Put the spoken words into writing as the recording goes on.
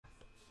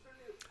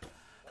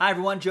Hi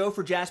everyone, Joe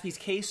for JASPY'S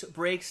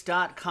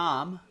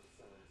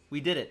We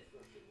did it.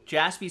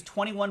 JASPY'S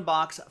 21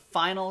 box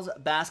finals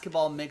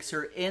basketball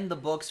mixer in the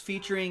books,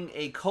 featuring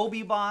a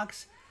Kobe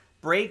box,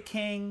 Break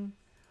King,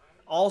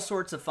 all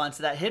sorts of fun.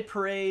 So that Hit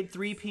Parade,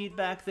 three-peat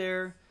back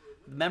there,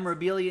 the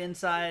memorabilia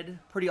inside,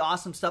 pretty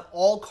awesome stuff.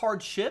 All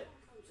cards ship.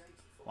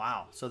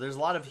 Wow, so there's a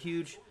lot of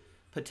huge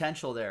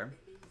potential there.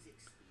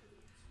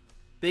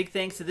 Big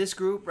thanks to this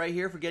group right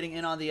here for getting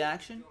in on the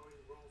action.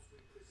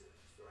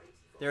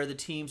 There are the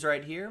teams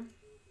right here.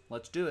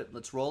 Let's do it.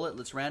 Let's roll it.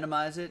 Let's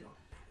randomize it.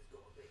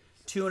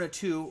 2 and a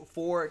 2,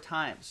 4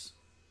 times.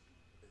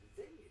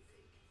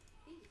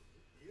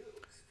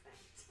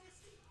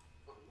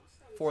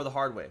 For the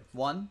hard way.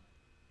 1,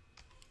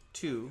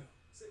 2,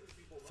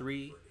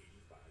 3,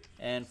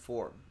 and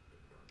 4.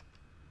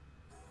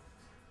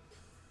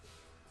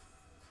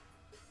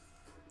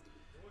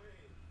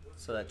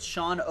 So that's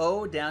Sean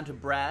O down to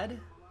Brad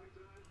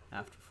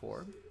after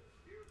 4.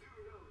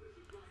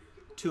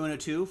 2 and a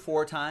 2,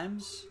 4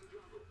 times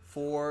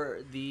for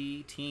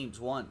the teams.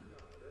 1,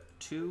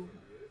 2,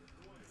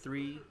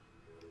 3,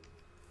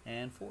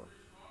 and 4.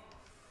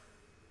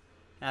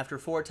 After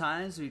 4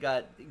 times, we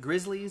got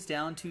Grizzlies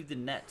down to the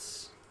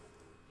Nets.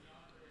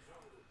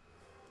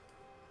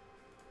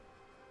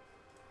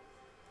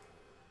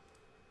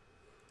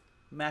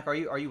 Mac, are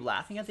you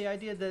laughing at the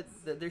idea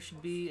that there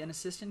should be an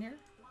assistant here?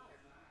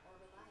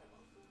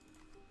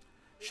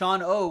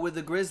 Sean O with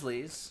the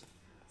Grizzlies.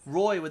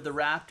 Roy with the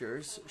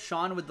Raptors,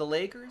 Sean with the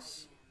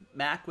Lakers,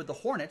 Mac with the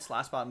Hornets,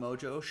 last spot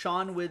mojo,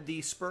 Sean with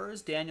the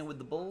Spurs, Daniel with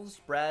the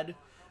Bulls, Brad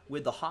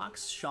with the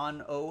Hawks,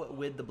 Sean O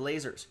with the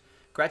Blazers,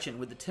 Gretchen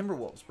with the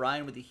Timberwolves,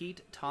 Brian with the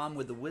Heat, Tom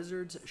with the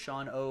Wizards,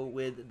 Sean O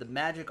with the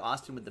Magic,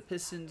 Austin with the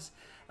Pistons,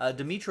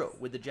 Dimitro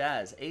with the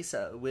Jazz,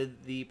 Asa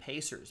with the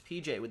Pacers,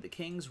 PJ with the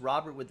Kings,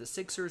 Robert with the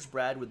Sixers,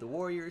 Brad with the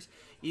Warriors,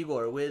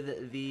 Igor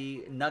with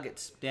the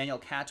Nuggets, Daniel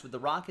Katz with the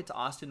Rockets,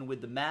 Austin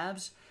with the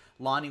Mavs,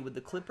 Lonnie with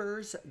the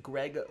Clippers,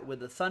 Greg with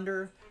the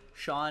Thunder,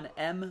 Sean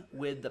M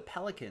with the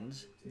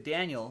Pelicans,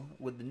 Daniel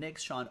with the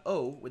Knicks, Sean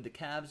O with the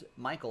Cavs,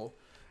 Michael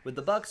with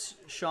the Bucks,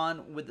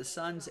 Sean with the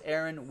Suns,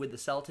 Aaron with the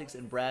Celtics,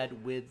 and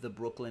Brad with the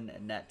Brooklyn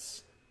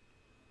Nets.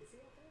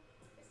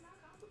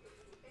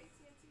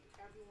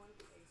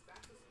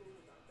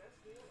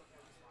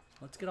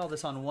 Let's get all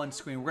this on one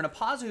screen. We're going to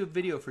pause the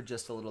video for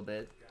just a little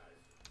bit.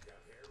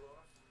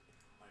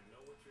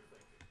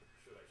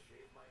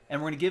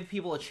 And we're going to give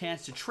people a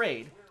chance to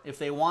trade if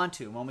they want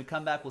to. When we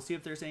come back, we'll see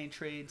if there's any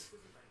trades,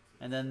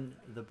 and then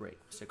the break.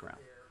 Stick around.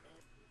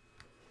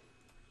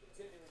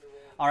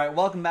 All right,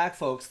 welcome back,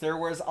 folks. There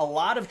was a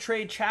lot of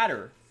trade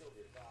chatter,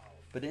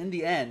 but in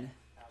the end,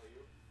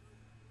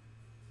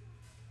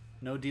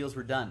 no deals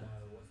were done.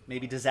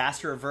 Maybe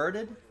disaster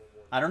averted?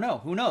 I don't know.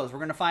 Who knows? We're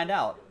going to find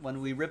out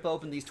when we rip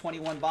open these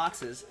 21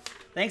 boxes.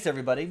 Thanks,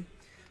 everybody.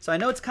 So I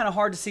know it's kind of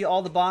hard to see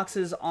all the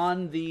boxes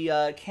on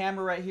the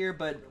camera right here,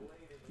 but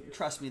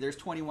trust me, there's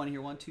 21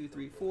 here. 1, 2,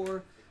 3,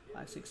 4,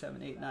 5, 6,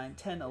 7, 8, 9,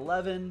 10,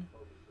 11,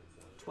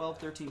 12,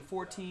 13,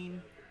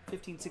 14,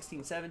 15,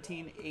 16,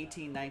 17,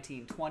 18,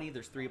 19, 20.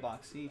 There's 3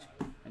 boxes each,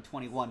 and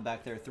 21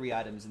 back there, 3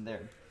 items in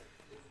there.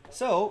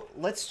 So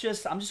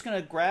I'm just going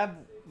to grab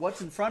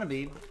what's in front of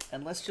me,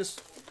 and let's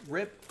just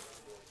rip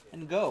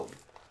and go.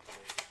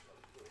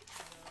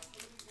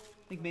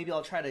 I think maybe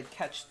I'll try to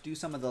do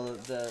some of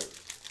the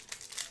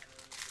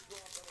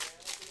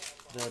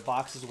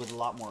boxes with a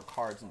lot more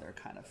cards in there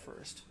kind of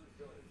first.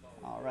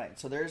 All right,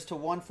 so there's to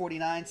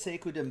 149,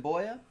 Sekou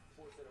Demboya.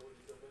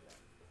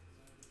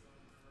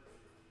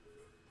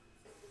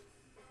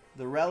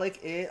 The relic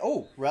is,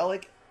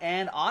 relic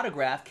and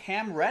autograph,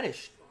 Cam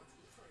Reddish.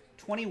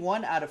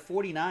 21 out of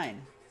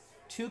 49.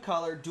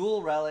 2-color,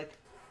 dual relic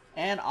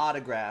and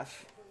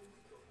autograph.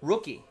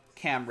 Rookie,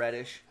 Cam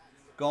Reddish,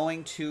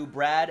 going to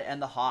Brad and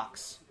the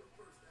Hawks.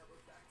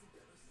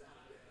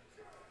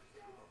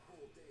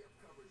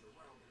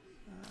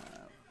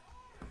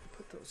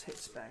 Put those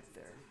hits back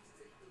there.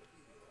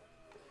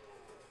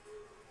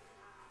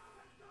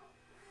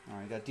 All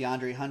right, got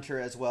DeAndre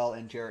Hunter as well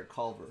and Jarrett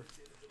Culver.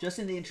 Just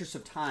in the interest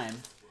of time,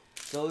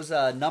 those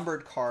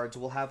numbered cards,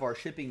 will have our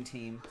shipping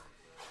team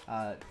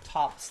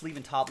sleeve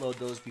and top load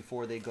those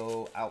before they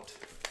go out.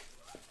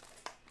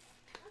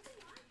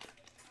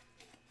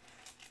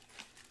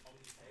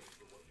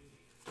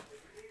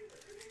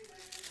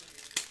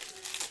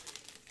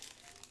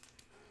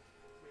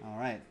 All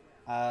right.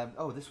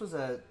 This was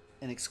an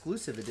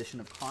exclusive edition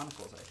of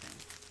Chronicles, I think.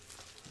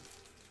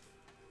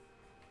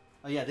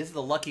 Oh, yeah, this is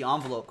the Lucky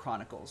Envelope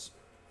Chronicles.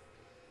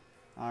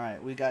 All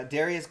right, we got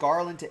Darius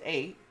Garland to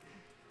 8.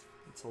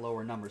 It's a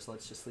lower number, so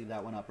let's just leave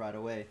that one up right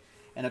away.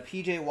 And a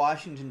P.J.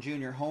 Washington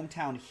Jr.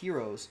 Hometown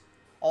Heroes,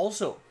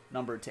 also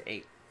numbered to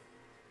 8.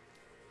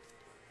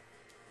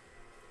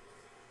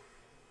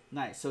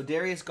 Nice. So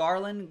Darius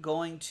Garland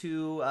going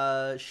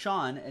to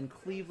Sean and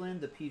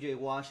Cleveland. The P.J.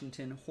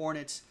 Washington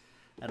Hornets,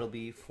 that'll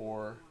be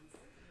for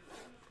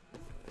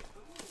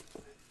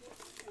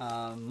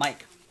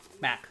Mac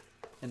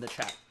in the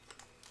chat.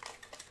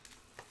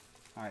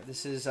 All right,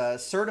 this is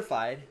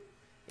certified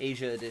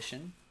Asia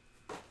edition.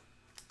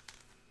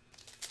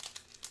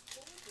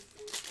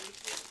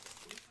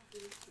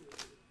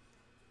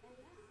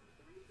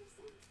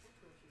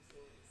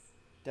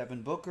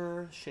 Devin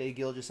Booker, Shea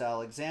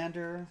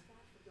Gilgeous-Alexander.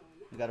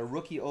 We got a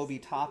rookie Obi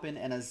Toppin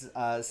and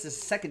a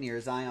second year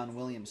Zion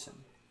Williamson.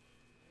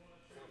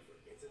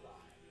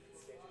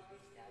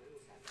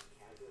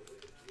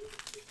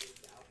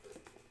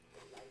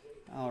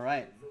 All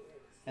right.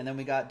 And then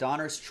we got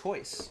Donner's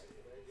Choice.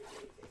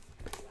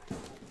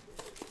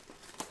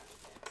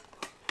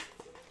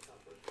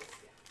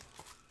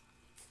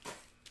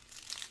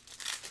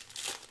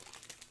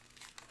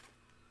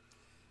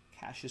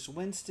 Cassius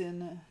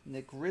Winston,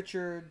 Nick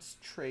Richards,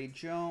 Trey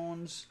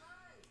Jones,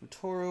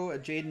 Mutoro, a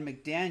Jaden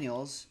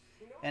McDaniels,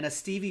 and a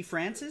Stevie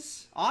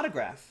Francis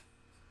autograph.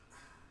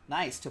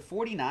 Nice, to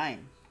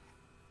 49.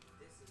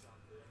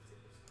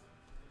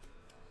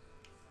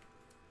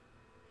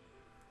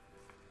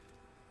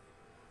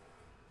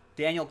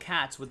 Daniel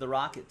Katz with the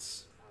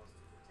Rockets.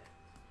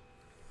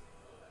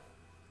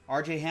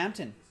 RJ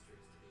Hampton.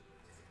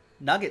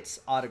 Nuggets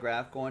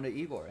autograph going to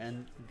Igor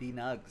and the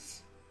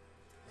Nugs.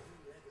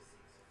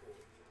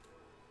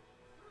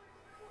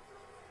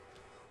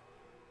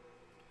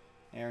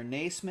 Aaron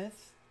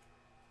Naismith.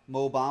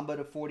 Mo Bamba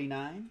to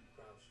 49.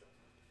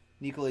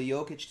 Nikola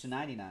Jokic to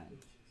 99.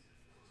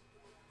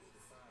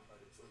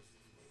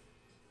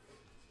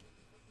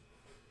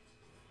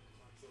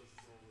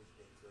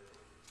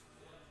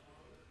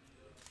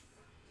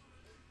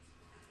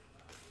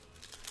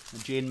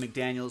 And Jaden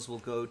McDaniels will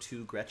go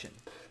to Gretchen.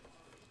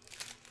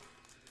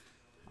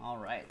 All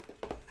right.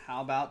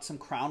 How about some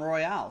Crown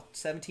Royale?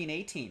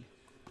 17-18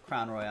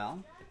 Crown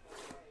Royale.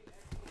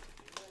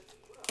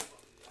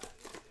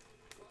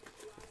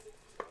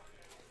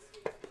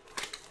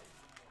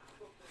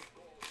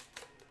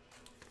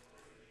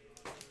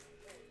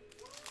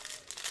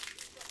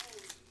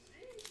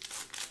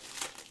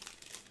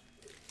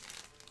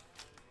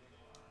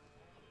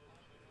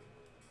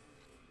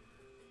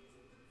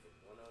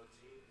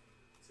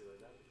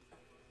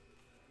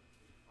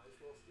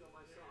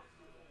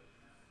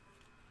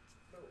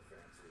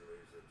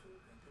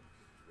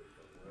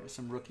 There's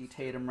some rookie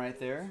Tatum right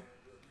there.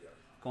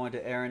 Going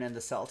to Aaron and the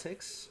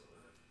Celtics.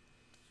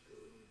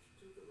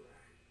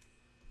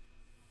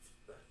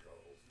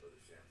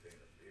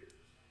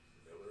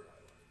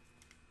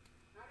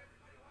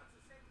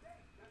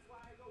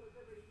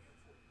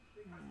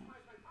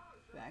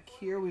 Back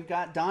here we've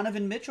got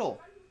Donovan Mitchell.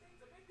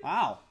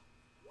 Wow.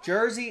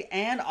 Jersey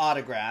and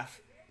autograph.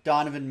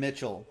 Donovan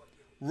Mitchell.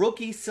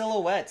 Rookie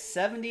silhouette.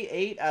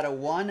 78 out of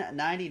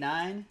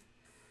 199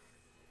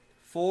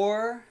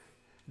 for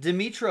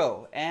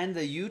Dimitro and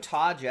the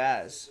Utah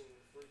Jazz.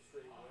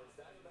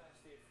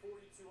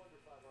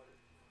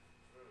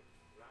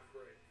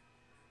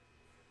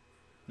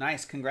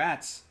 Nice,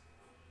 congrats.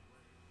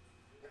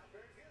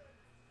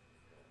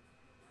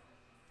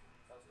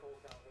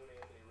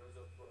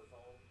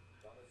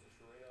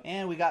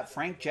 And we got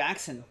Frank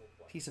Jackson,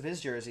 piece of his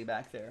jersey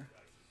back there.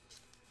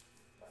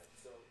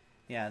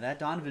 Yeah, that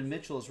Donovan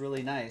Mitchell is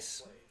really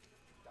nice.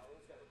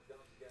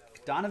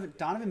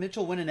 Donovan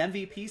Mitchell win an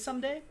MVP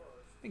someday?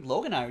 I think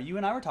Logan and you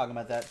and I were talking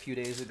about that a few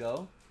days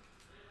ago.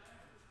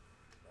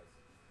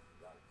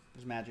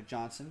 There's Magic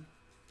Johnson.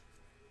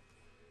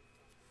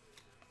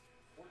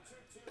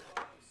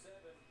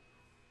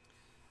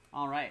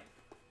 All right.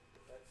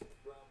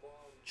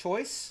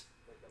 Choice,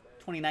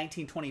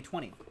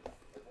 2019-2020.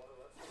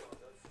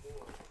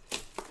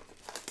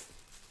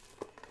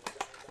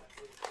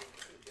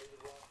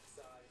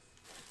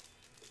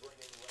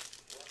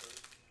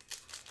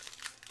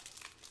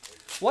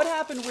 What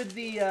happened with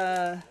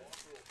the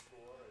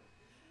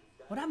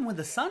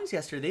Suns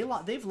yesterday?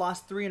 They've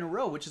lost 3 in a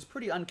row, which is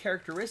pretty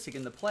uncharacteristic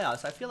in the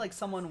playoffs. I feel like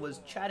someone was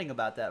chatting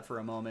about that for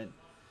a moment.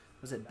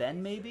 Was it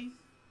Ben maybe?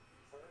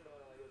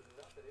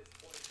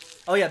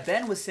 Oh yeah,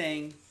 Ben was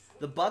saying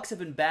the Bucks have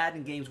been bad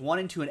in games 1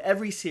 and 2 in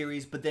every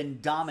series, but then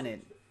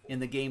dominant in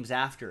the games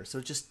after.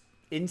 So just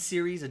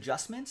in-series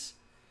adjustments.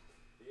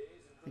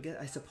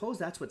 I suppose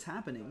that's what's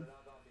happening.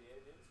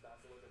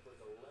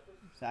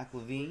 Zach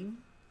LaVine,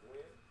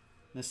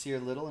 Nasir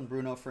Little, and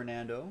Bruno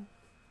Fernando.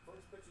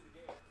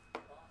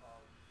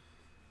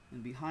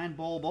 And behind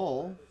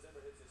Bol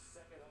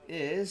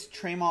is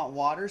Tremont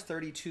Waters,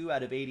 32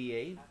 out of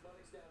 88.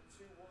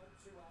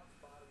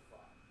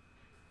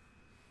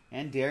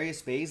 And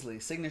Darius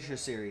Baisley, signature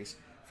series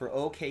for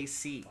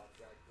OKC.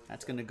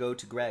 That's going to go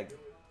to Greg.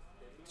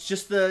 It's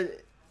just the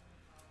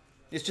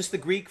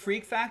Greek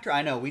freak factor.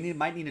 I know we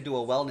might need to do a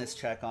wellness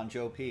check on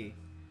Joe P.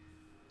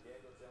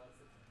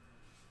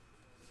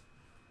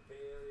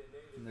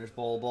 And there's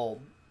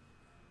Bol.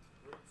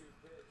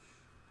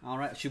 All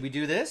right, should we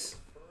do this?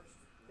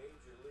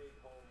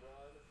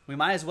 We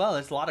might as well.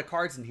 There's a lot of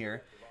cards in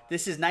here.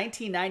 This is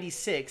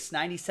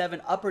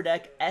 1996-97 Upper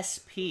Deck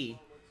SP.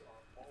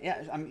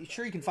 Yeah, I'm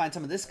sure you can find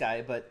some of this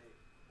guy, but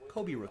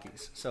Kobe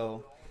rookies.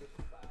 So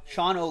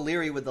Sean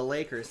O'Leary with the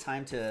Lakers.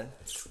 Time to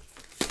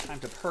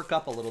perk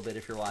up a little bit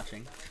if you're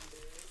watching.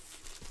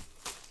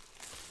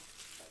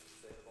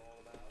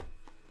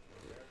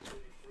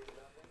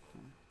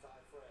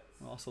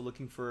 We're also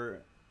looking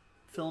for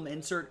film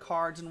insert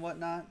cards and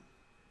whatnot.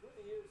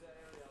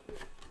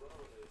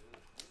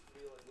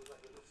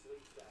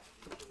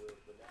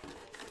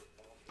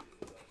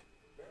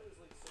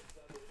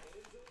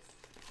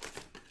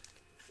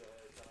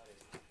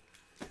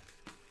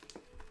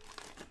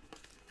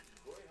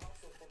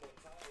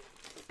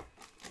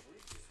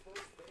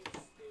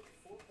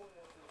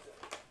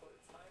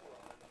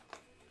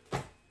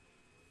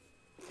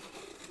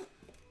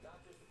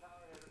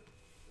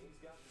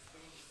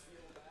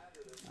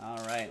 All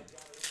right.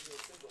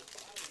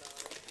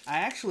 I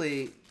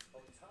actually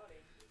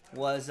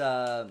was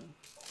hanging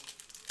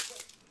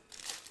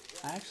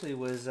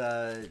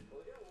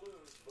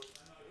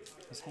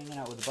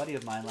out with a buddy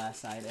of mine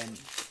last night, and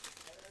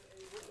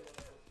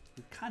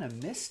we kind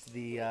of missed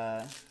the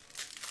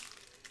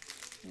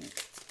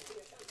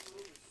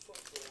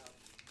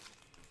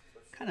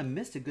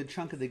a good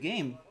chunk of the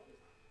game.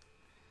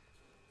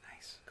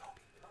 Nice,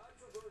 Kobe.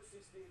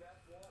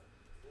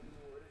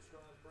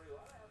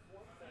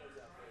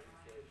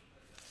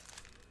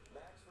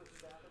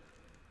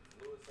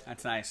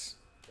 That's nice.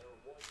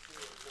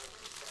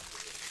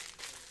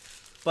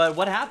 But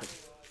what happened?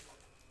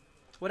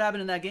 What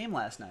happened in that game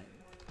last night?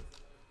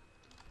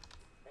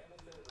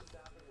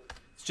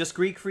 It's just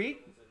Greek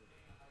Freak?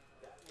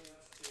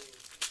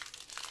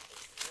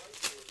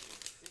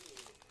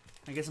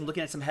 I guess I'm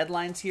looking at some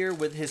headlines here.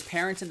 With his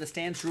parents in the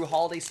stands, Drew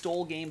Holiday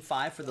stole Game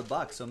 5 for the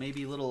Bucks. So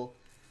maybe a little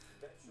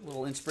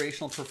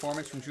inspirational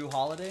performance from Drew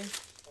Holiday.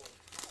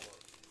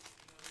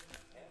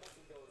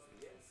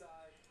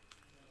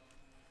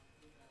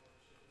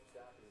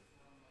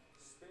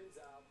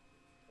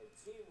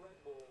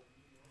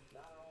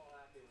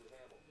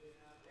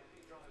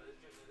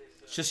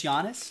 It's just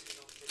Giannis?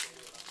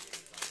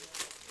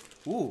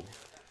 Ooh.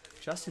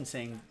 Justin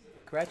saying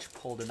Gretsch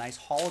pulled a nice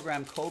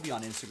hologram Kobe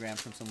on Instagram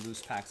from some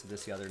loose packs of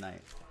this the other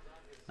night.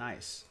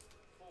 Nice.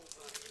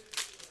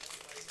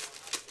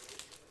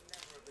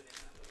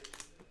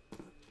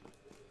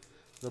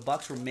 The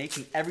Bucks were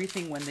making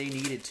everything when they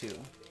needed to.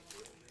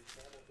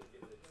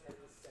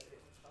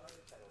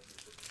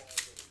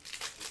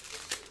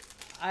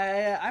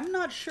 I'm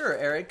not sure,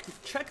 Eric.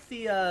 Check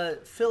the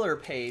filler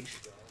page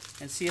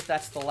and see if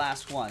that's the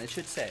last one. It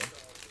should say.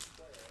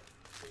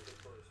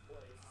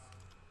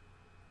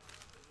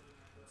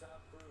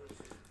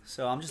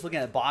 So I'm just looking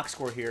at the box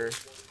score here.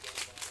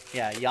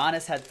 Yeah,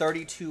 Giannis had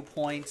 32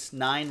 points,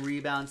 9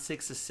 rebounds,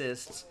 6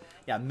 assists.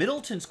 Yeah,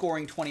 Middleton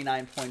scoring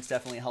 29 points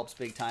definitely helps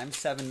big time.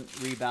 7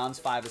 rebounds,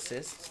 5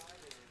 assists.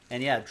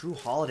 And yeah, Drew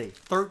Holiday,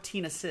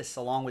 13 assists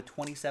along with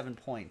 27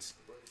 points.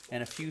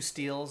 And a few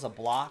steals, a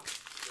block.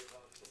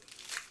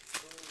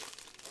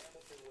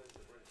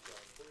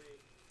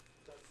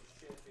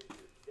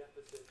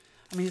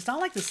 I mean, it's not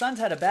like the Suns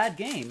had a bad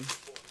game.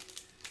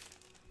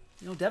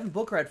 You know, Devin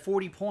Booker had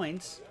 40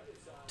 points.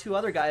 2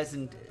 other guys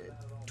in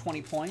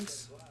 20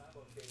 points.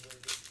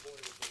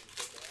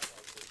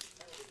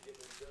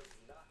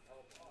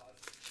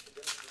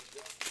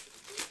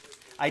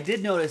 I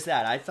did notice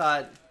that.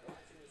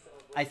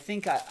 I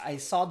think I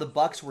saw the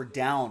Bucks were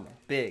down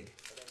big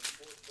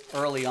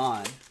early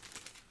on.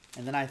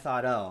 And then I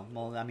thought, oh,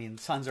 well, I mean,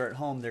 Suns are at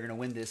home. They're going to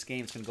win this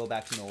game. It's going to go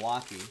back to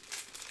Milwaukee.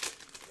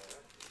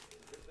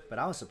 But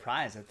I was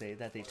surprised that they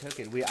took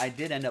it. I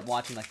did end up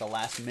watching like the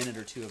last minute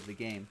or 2 of the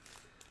game.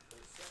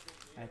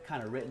 I had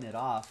kind of written it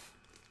off.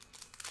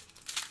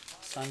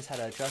 Suns had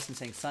a Justin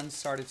saying Suns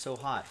started so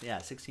hot. Yeah,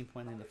 16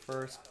 points in the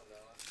first.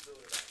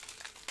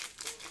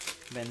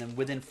 And then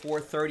within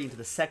 4:30 into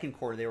the second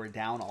quarter, they were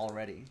down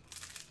already.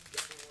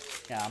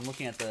 Yeah, I'm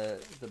looking at the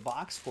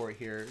box score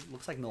here.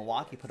 Looks like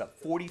Milwaukee put up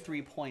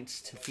 43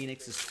 points to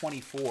Phoenix's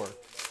 24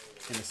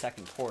 in the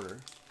second quarter.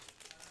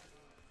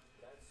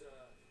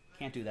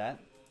 Can't do that.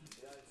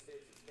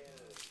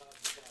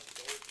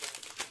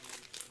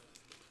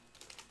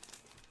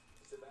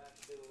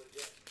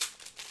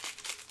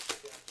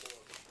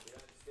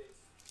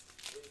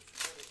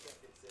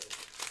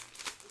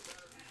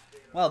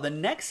 Well, the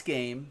next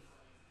game.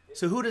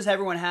 So who does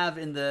everyone have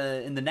in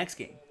the next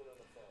game?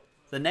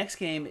 The next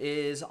game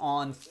is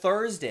on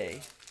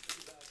Thursday.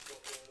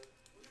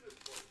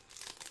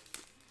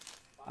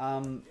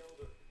 I'll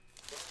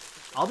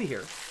be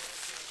here.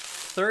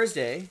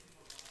 Thursday,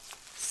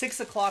 6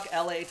 o'clock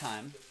LA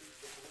time.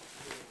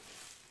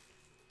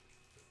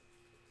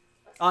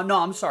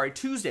 No, I'm sorry.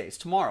 Tuesdays,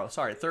 tomorrow.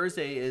 Sorry,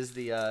 Thursday is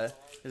a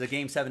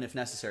game 7 if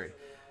necessary.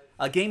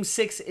 Game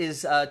 6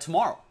 is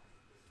tomorrow.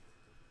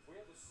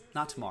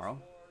 Not tomorrow.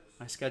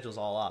 My schedule's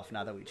all off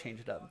now that we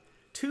changed it up.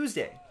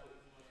 Tuesday.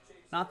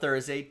 Not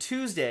Thursday.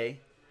 Tuesday,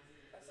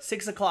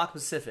 6 o'clock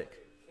Pacific.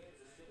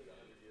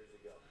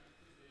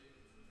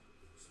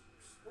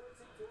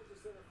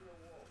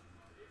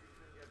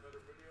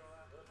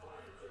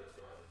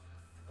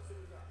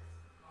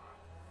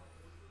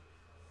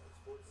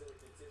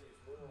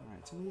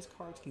 Alright, some of these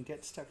cards can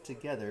get stuck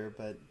together,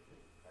 but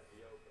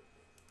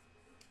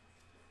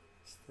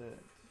that's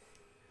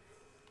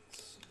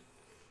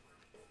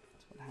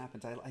what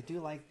happens. I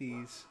do like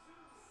these,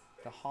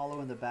 the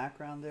hollow in the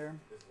background there.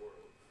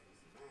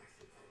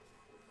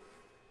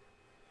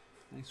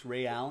 Nice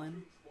Ray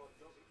Allen.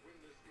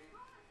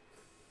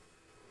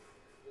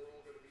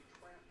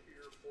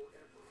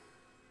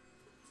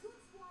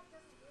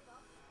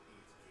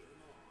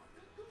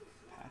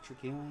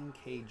 Patrick Ewing,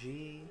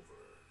 KG.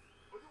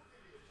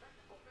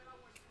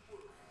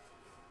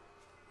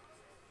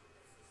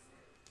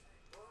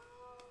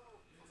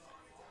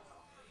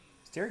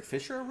 Is Derek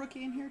Fisher a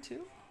rookie in here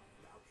too?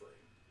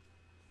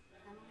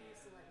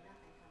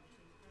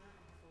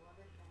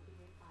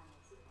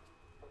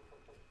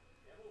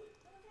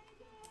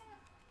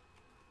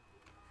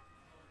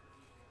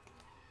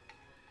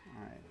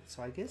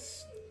 So I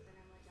guess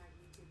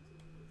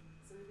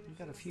we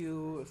got a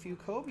few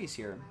Kobe's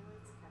here.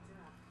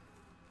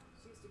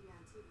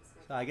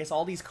 So I guess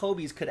all these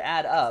Kobe's could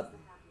add up.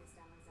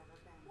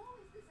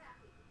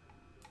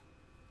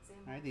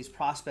 All right, these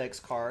prospects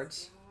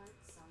cards.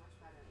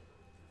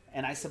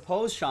 And I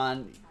suppose,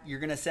 Sean, you're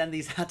going to send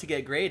these out to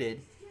get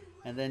graded,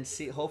 and then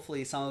see.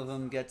 Hopefully, some of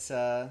them gets,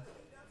 some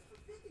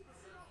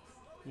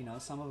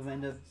of them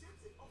end up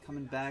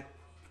coming back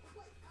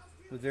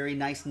with very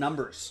nice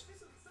numbers.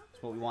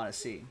 That's what we want to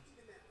see.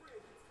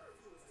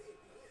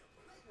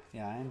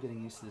 Yeah, I am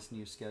getting used to this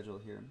new schedule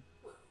here.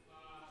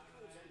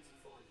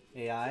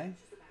 AI.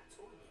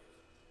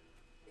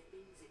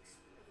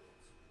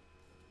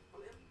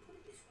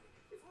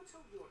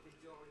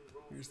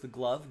 Here's the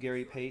glove,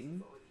 Gary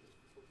Payton.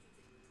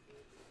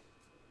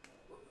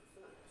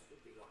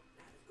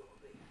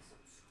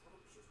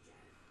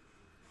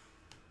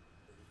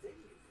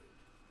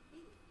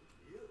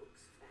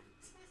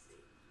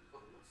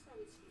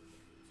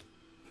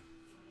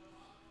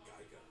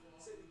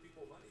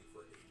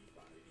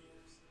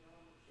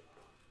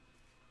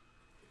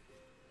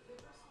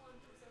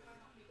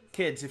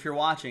 Kids, if you're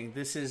watching,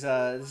 this is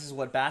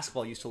what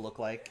basketball used to look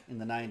like in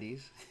the 90s.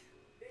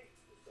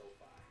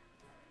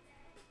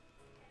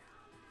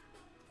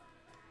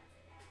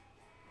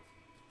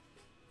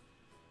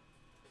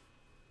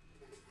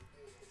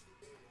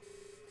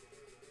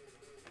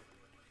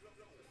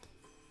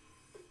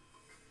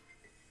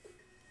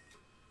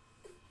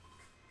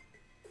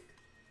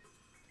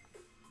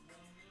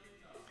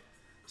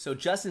 So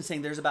Justin's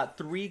saying there's about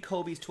 3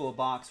 Kobe's to a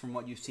box from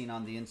what you've seen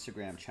on the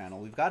Instagram channel.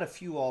 We've got a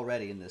few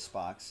already in this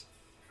box.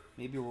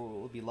 Maybe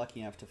we'll be lucky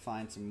enough to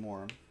find some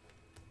more.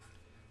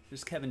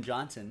 There's Kevin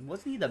Johnson.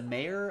 Wasn't he the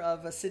mayor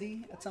of a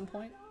city at some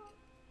point?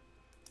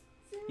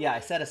 Yeah, I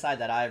set aside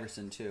that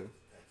Iverson too.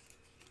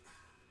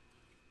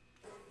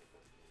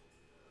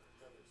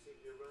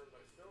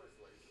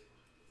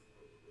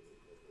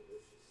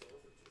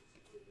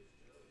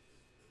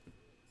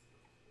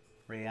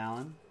 Ray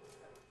Allen.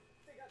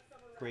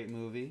 Great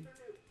movie.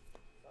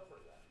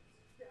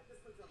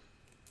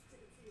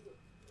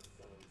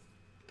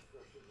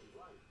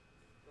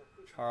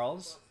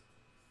 Charles.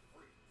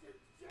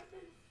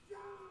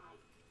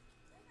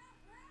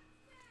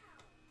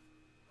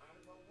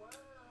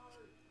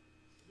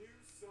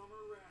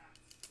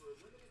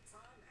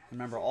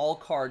 Remember, all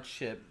cards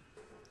ship.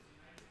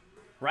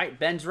 Right,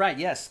 Ben's right.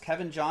 Yes,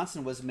 Kevin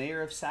Johnson was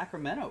mayor of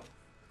Sacramento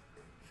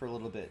for a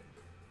little bit.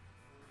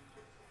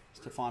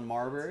 Stephon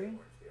Marbury.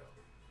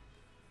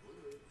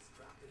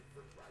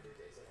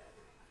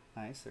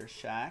 Nice, there's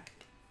Shaq.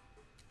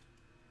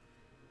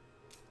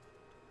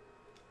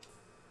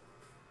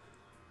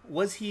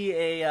 Was he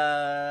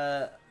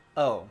a,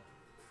 oh.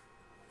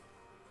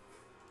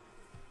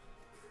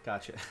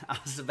 Gotcha. I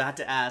was about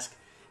to ask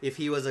if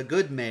he was a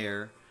good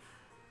mayor,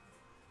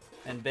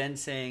 and Ben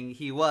saying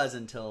he was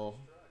until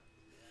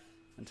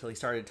he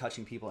started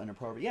touching people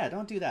inappropriately. Yeah,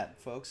 don't do that,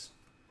 folks.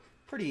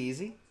 Pretty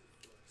easy.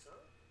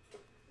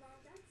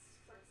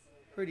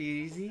 Pretty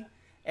easy.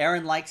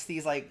 Aaron likes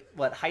these, like,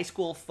 what, high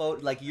school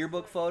photo, like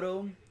yearbook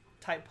photo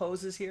type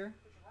poses here.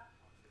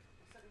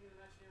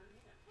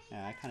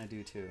 Yeah, I kind of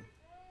do too.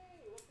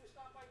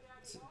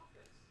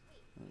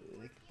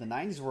 The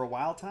 90s were a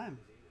wild time.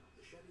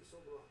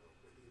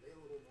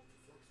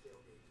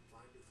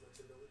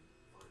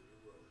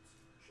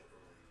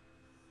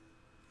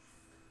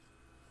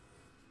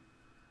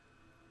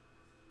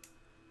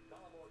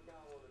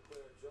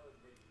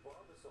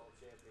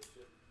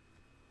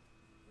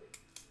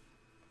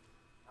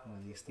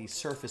 These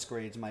surface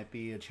grades might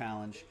be a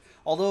challenge.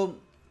 Although,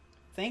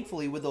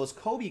 thankfully, with those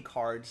Kobe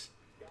cards,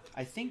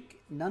 I think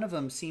none of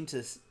them seem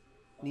to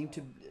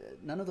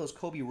none of those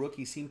Kobe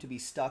rookies seem to be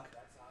stuck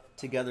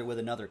together with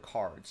another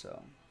card.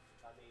 So.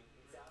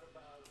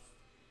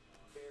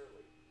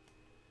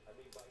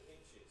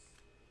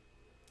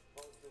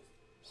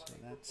 So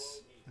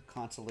that's a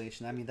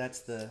consolation. I mean, it's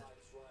the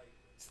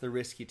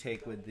risk you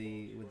take with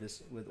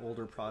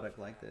older product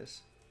like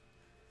this.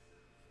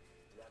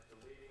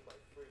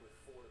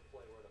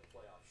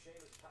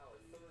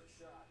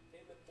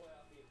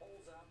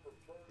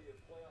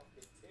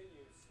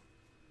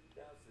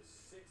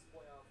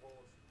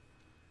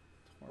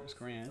 Horace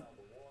Grant.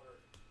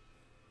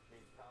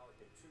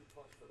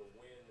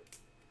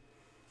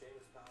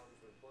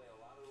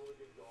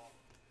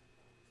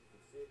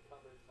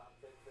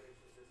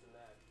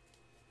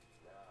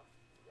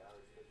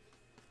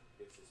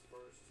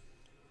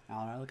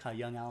 Allen, look how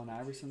young Allen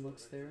Iverson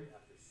looks there.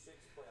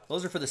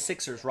 Those are for the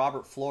Sixers.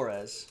 Robert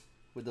Flores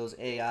with those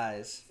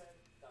AIs.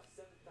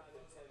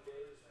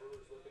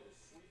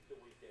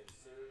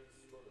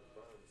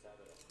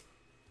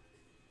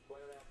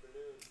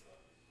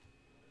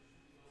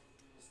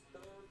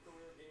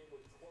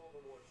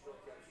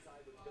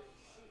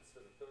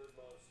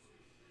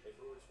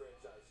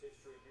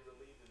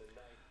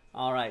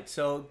 All right,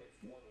 so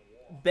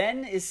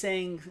Ben is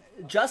saying,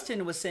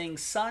 Justin was saying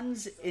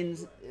Suns.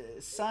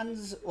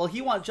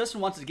 Well,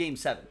 Justin wants a game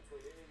 7.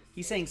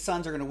 He's saying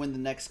Suns are going to win the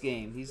next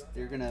game.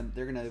 They're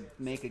gonna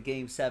make a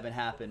game 7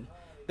 happen.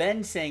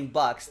 Ben's saying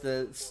Bucks.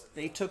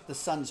 They took the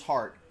Suns'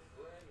 heart.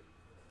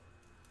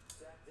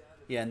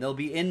 Yeah, and they'll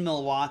be in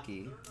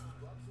Milwaukee.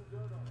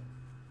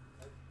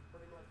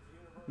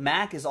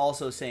 Mac is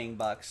also saying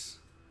Bucks.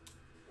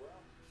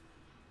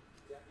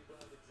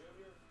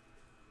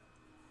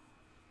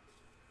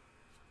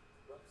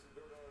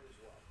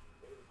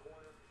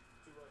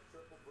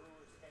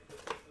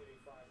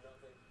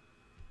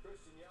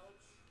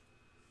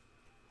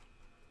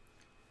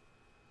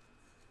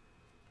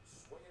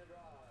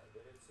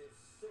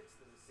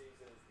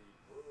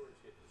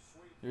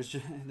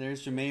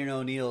 There's Jermaine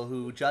O'Neal,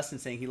 who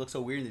Justin's saying he looks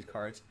so weird in these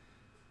cards.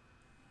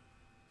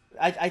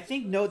 I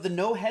think the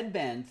no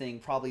headband thing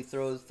probably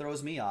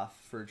throws me off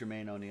for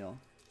Jermaine O'Neal.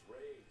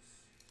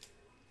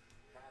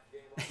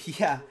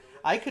 Yeah,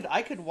 I could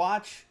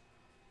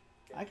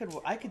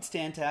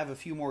stand to have a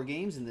few more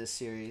games in this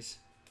series.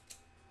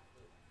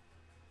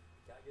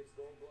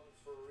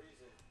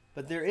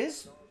 But there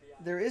is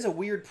a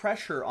weird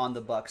pressure on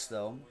the Bucks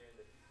though,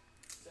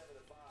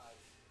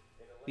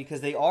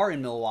 because they are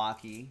in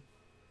Milwaukee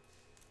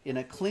in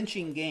a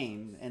clinching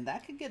game, and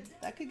that could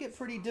get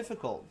pretty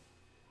difficult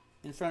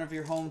in front of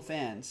your home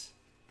fans.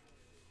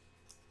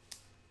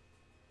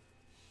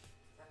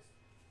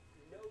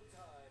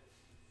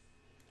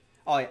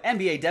 Oh, yeah,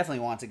 NBA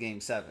definitely wants a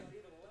game 7.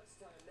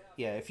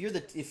 Yeah, if you're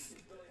the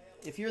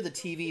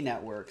TV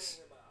networks,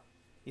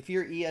 if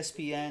you're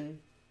ESPN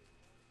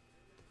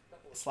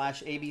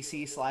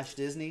 /ABC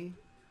 /Disney,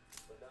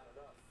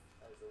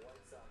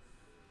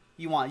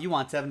 you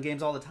want 7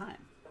 games all the time.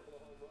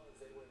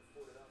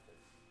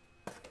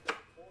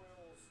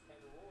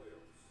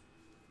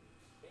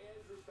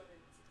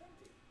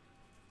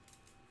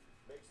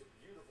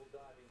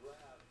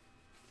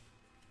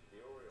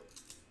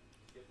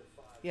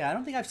 Yeah, I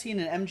don't think I've seen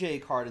an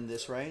MJ card in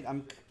this, right?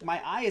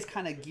 My eye is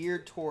kind of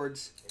geared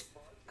towards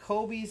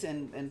Kobe's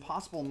and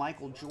possible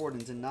Michael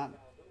Jordans, and not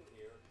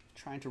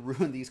trying to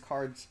ruin these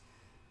cards,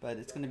 but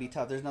it's going to be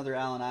tough. There's another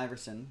Allen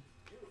Iverson.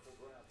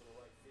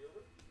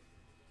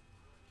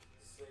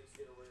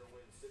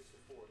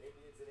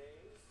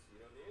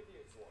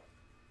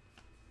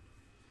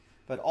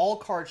 But all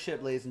card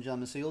ship, ladies and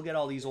gentlemen, so you'll get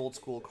all these old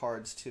school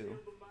cards too.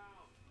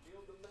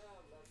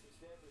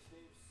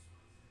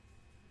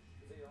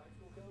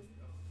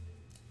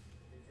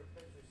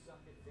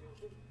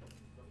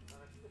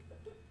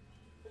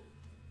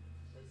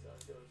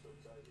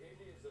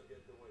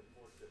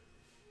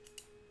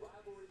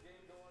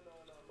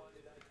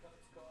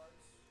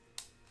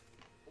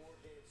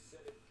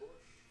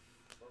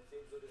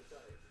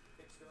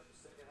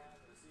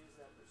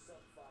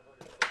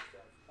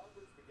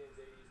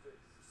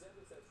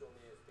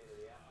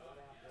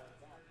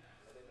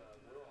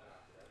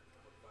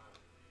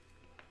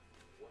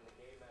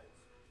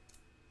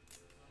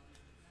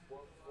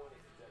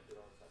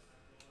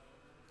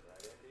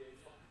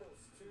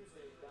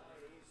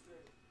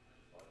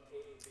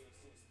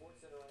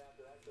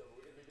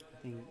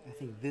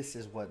 I think this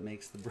is what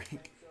makes the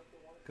break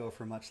go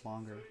for much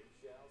longer,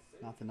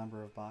 not the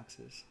number of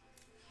boxes.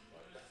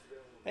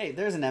 Hey,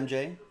 there's an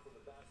MJ.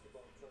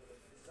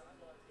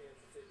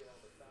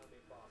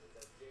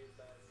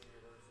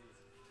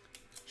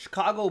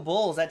 Chicago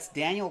Bulls, that's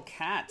Daniel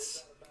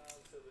Katz.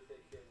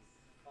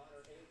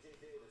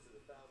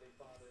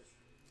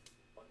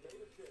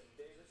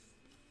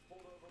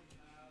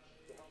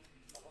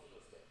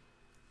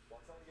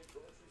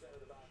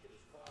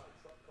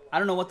 I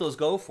don't know what those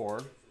go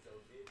for.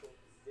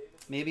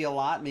 Maybe a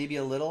lot, maybe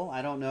a little.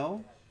 I don't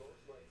know.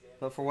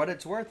 But for what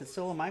it's worth, it's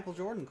still a Michael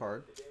Jordan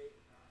card.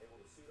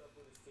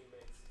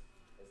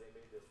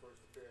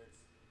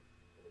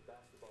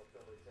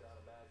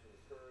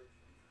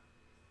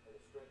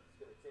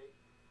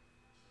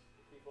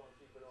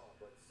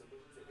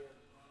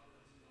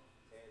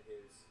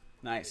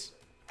 Nice.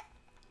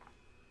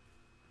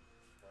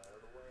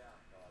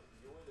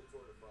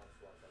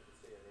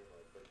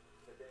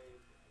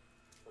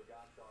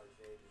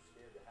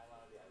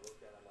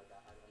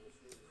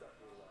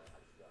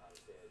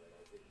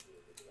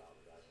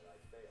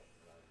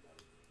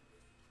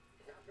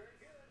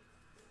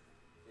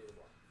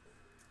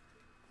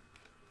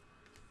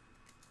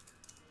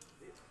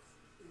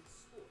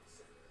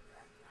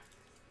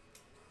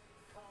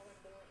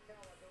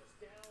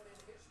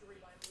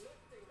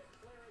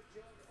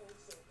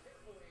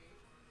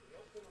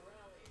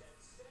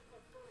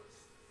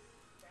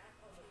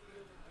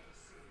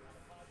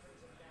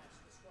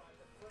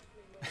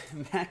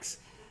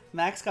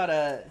 Max got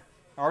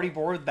already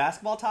bored with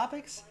basketball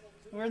topics?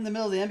 We're in the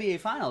middle of the NBA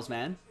Finals,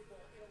 man.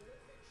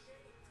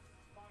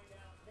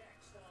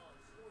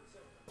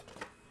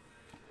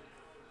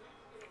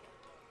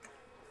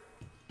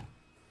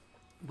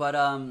 But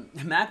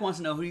Mac wants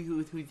to know who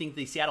you think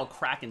the Seattle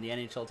Kraken, the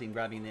NHL team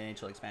grabbing the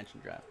NHL expansion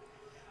draft.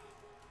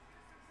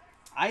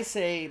 I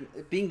say,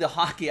 being the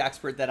hockey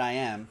expert that I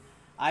am,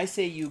 I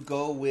say you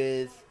go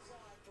with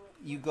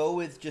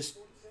just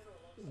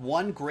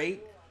one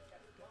great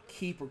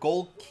keeper,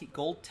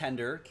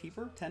 goaltender,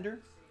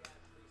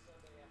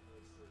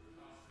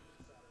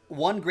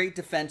 one great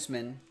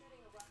defenseman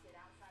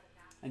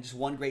and just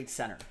one great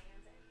center.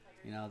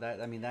 You know,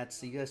 that, I mean,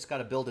 that's, you just got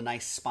to build a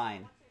nice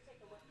spine.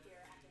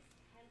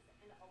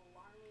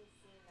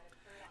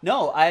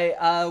 No,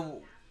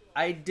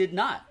 I did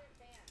not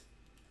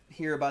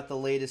hear about the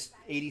latest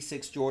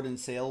 86 Jordan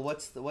sale.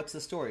 What's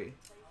the story?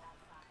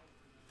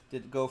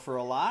 Did it go for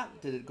a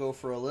lot? Did it go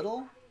for a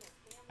little?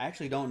 I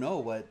actually don't know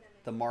what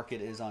the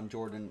market is on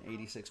Jordan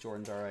 86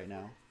 Jordans are right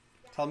now.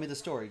 Tell me the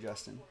story,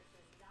 Justin.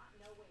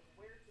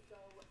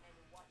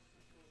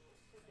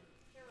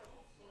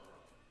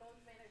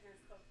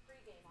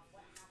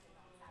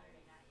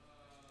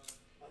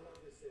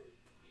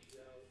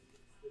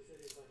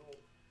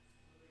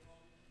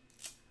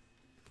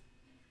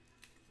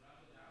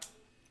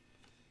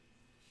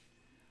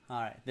 All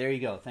right, there you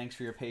go. Thanks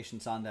for your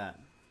patience on that.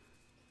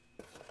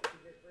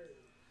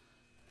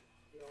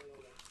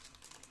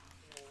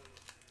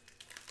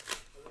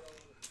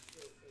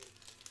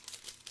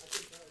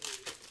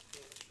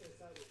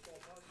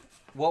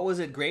 What was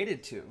it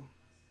graded to?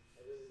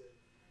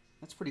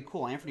 That's pretty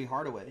cool. Anthony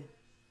Hardaway.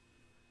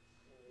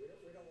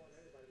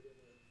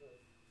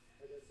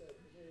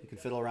 You can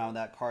fiddle around with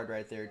that card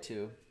right there,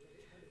 too.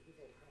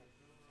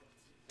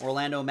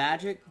 Orlando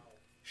Magic,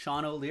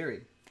 Sean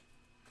O'Leary.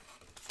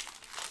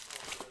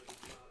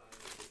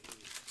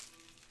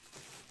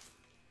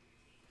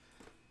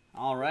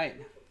 All right.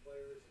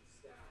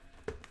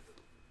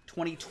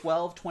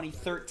 2012,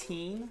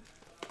 2013.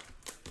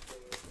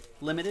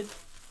 Limited.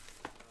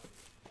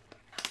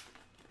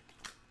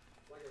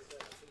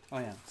 Oh,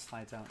 yeah.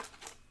 Slides out.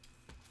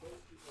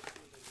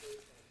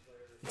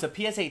 It's a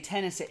PSA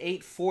 10. It's at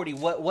 $840.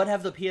 What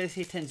have the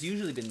PSA 10s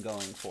usually been going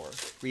for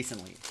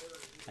recently?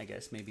 I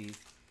guess maybe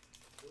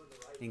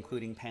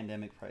including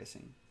pandemic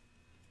pricing.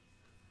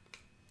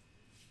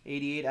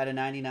 88 out of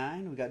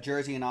 99. We got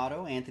jersey and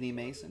auto. Anthony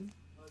Mason.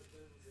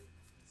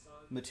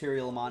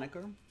 Material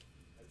moniker.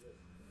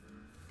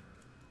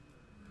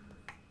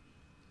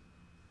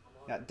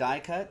 Got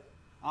die cut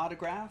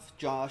autograph.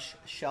 Josh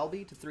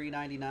Shelby to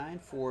 $3.99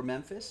 for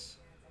Memphis.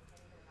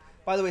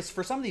 By the way,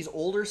 for some of these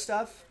older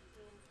stuff,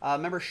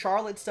 remember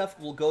Charlotte stuff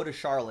will go to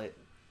Charlotte,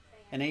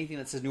 and anything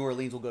that says New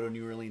Orleans will go to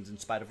New Orleans in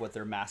spite of what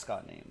their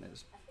mascot name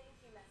is.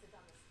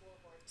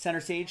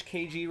 Center Stage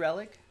KG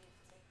relic.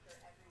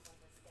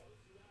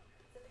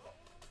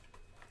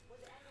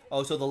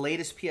 Oh, so the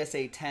latest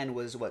PSA 10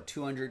 was what,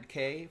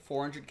 200K,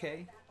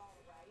 400K?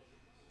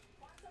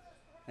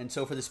 And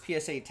so for this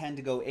PSA 10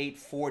 to go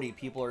 840,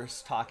 people are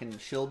talking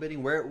shill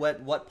bidding.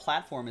 What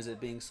platform is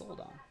it being sold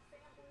on?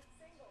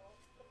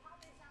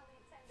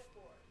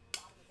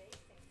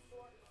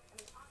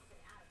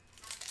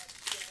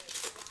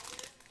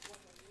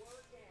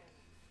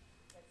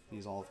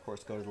 These all, of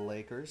course, go to the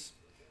Lakers.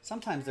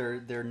 Sometimes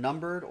they're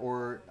numbered,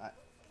 or I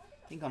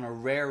think on a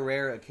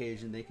rare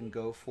occasion they can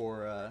go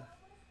for.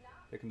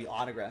 There can be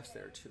autographs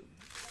there too.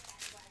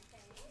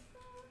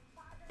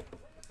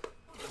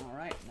 All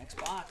right, next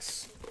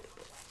box.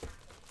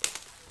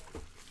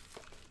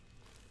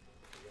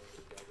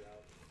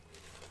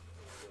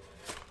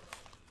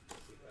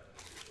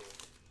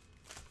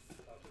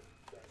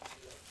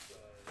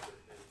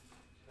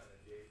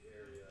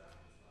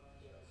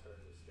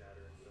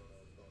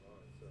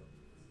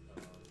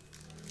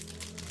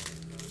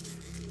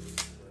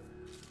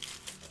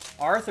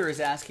 Arthur is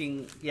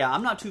asking, yeah,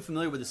 I'm not too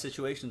familiar with the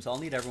situation, so I'll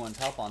need everyone's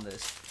help on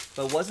this.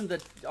 But wasn't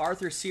that,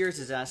 Arthur Sears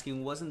is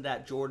asking, wasn't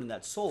that Jordan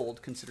that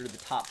sold considered the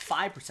top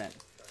 5%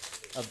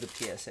 of the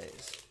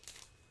PSAs?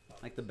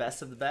 Like the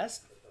best of the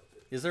best?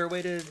 Is there a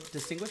way to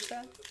distinguish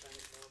that?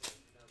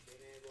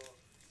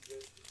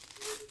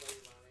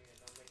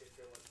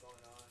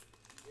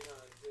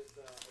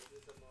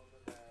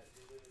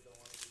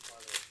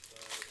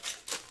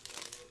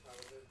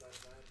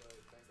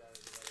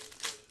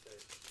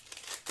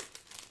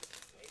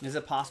 Is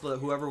it possible that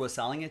whoever was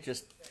selling it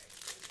just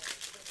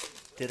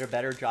did a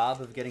better job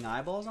of getting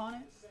eyeballs on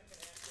it?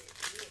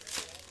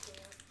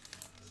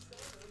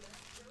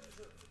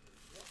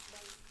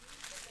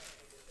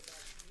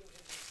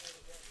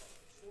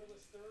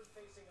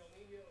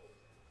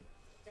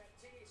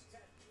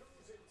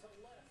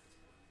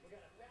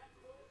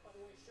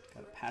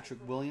 Got a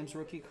Patrick Williams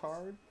rookie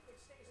card.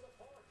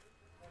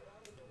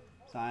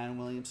 Zion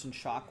Williamson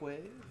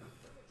Shockwave.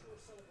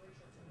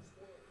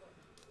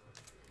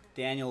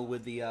 Daniel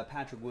with the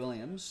Patrick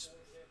Williams.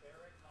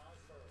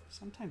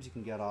 Sometimes you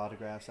can get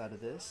autographs out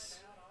of this.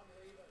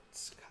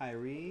 It's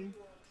Kyrie.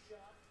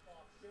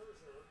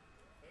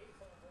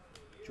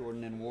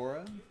 Jordan and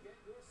Wara.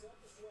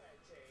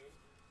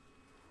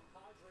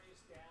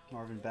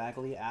 Marvin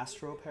Bagley,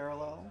 Astro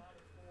parallel.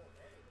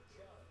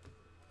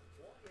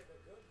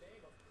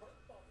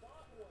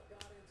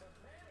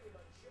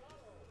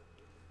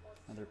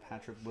 Another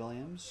Patrick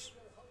Williams.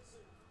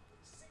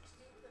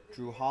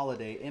 Drew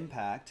Holiday,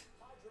 Impact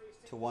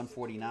to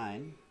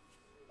 149.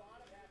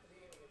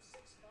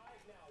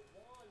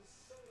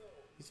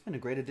 He's been a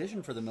great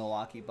addition for the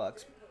Milwaukee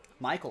Bucks.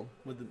 Michael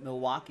with the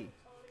Milwaukee.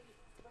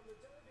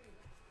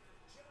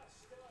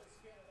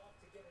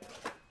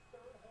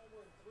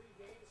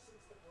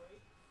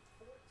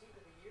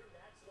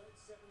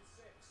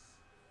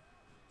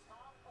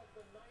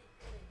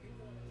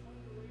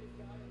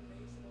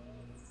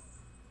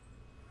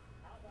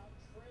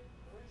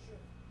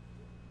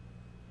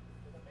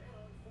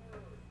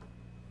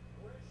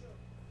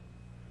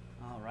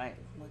 All right,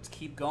 let's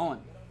keep going.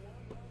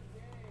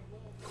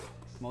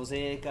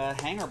 Mosaic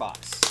hanger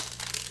box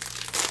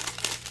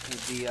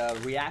with the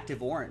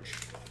reactive orange.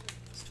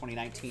 It's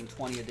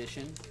 2019-20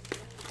 edition.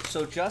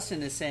 So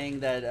Justin is saying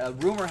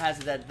that rumor has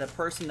it that the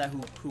person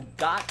who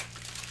got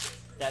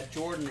that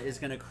Jordan is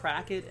going to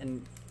crack it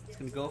and it's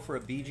going to go for a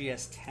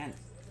BGS 10.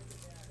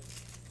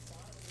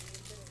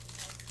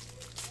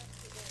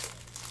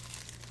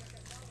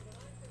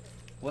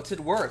 What's it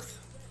worth?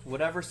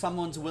 Whatever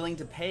someone's willing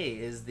to pay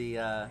is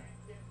the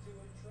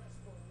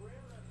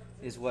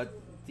is what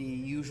the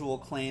usual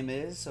claim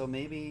is. So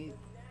maybe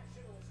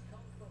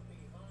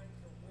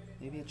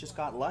it just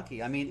got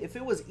lucky. I mean, if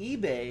it was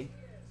eBay,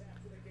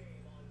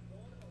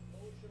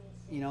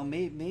 you know,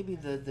 maybe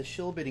the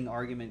shill bidding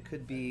argument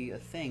could be a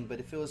thing. But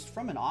if it was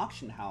from an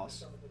auction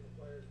house,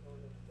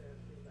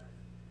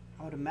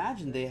 I would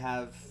imagine they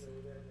have.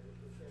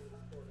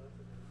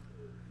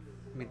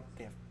 I mean,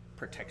 they have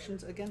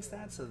protections against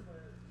that. So,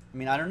 I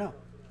mean, I don't know.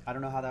 I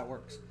don't know how that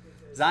works.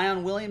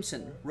 Zion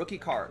Williamson, rookie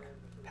card.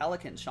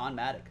 Pelicans, Sean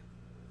Maddock.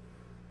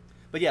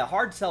 But yeah,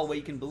 hard to tell what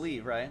you can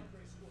believe, right?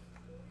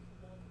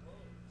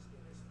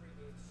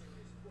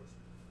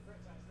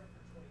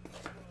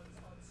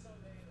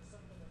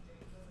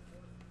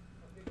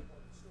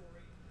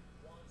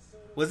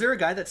 Was there a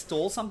guy that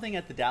stole something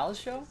at the Dallas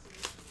show?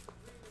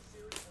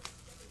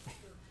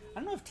 I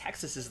don't know if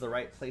Texas is the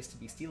right place to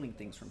be stealing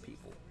things from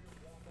people.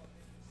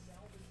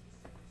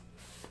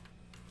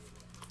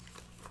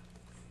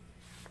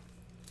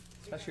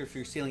 Especially if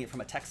you're stealing it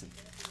from a Texan.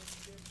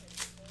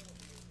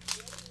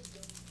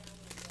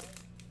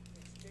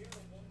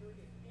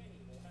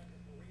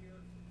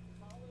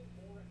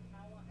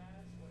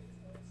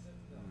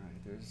 All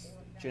right, there's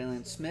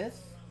Jalen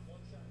Smith.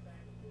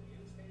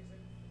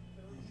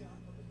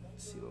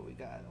 Let's see what we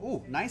got.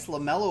 Ooh, nice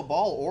LaMelo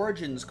Ball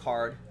Origins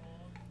card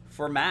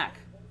for Mac.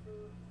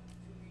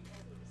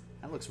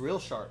 That looks real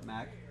sharp,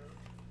 Mac.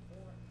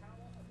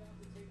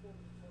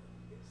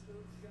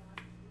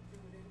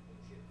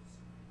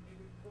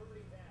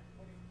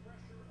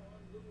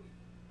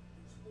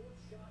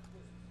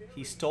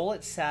 He stole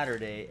it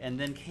Saturday and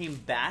then came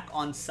back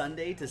on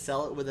Sunday to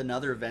sell it with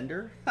another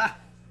vendor?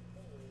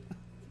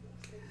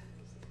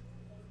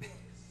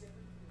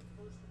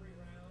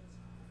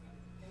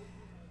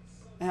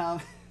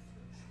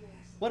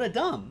 What a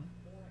dumb.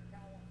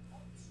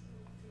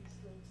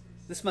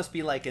 This must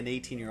be like an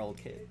 18-year-old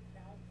kid.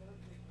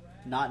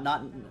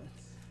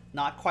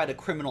 Not quite a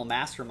criminal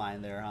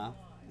mastermind there, huh?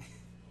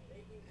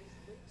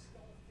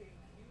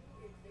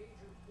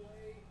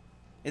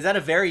 Is that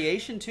a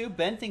variation too?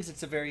 Ben thinks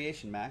it's a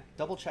variation, Mac.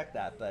 Double check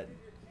that, but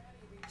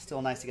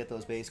still nice to get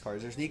those base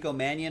cards. There's Nico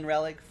Mannion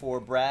relic for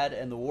Brad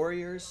and the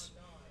Warriors.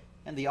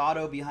 And the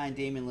auto behind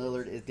Damian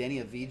Lillard is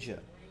Danny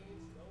Avdija.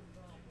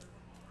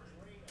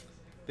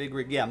 Big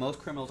rig. Yeah, most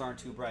criminals aren't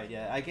too bright.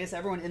 Yeah, I guess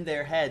everyone in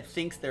their head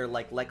thinks they're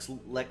like Lex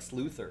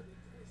Luthor.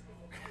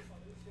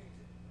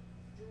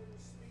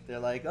 They're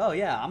like, oh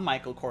yeah, I'm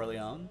Michael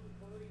Corleone.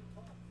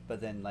 But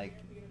then like,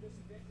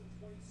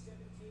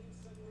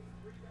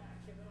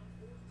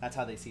 that's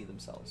how they see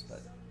themselves.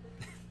 But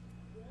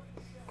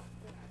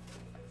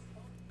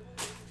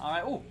all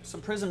right. Oh, some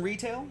Prism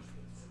retail.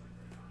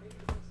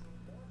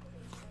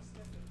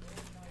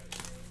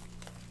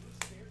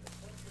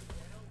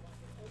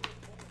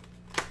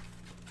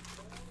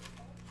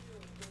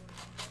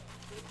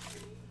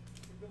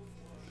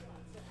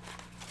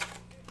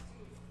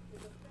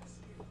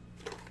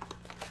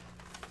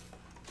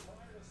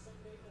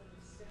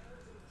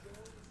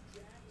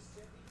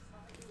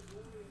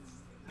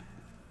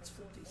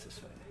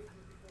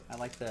 I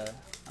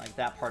like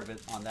that part of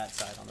it on that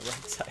side, on the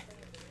right side.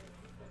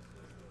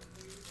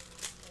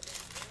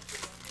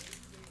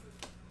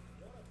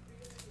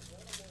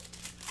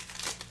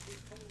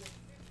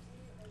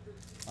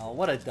 Oh,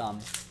 what a dumb.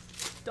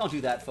 Don't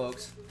do that,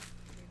 folks.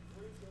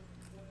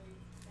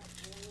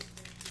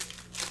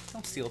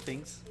 Don't steal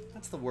things.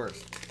 That's the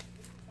worst.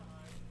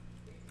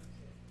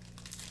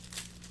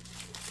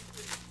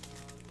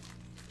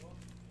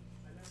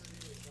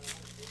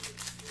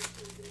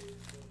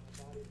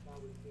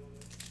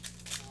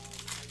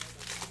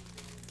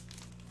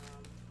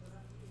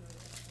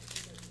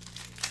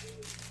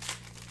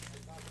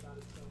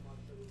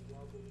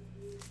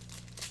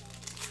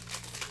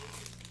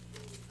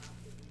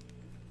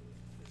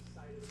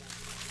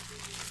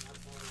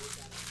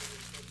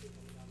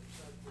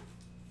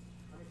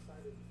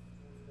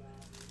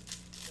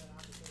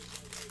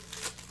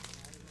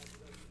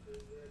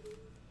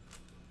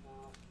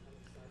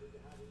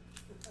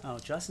 Oh,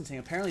 Justin saying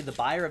apparently the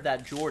buyer of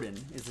that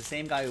Jordan is the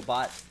same guy who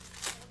bought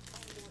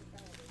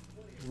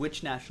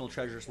which National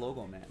Treasures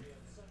logo, man?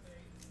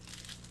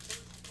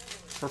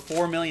 For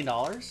 $4 million?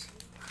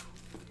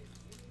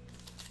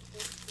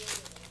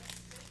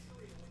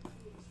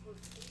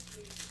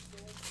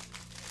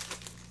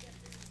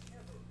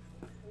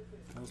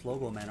 Those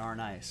logo men are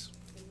nice.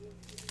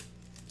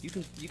 You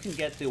can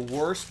get the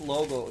worst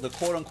logo, the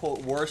quote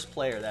unquote worst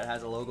player that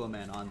has a logo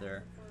man on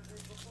there.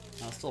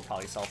 I'll still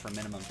probably sell for a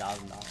minimum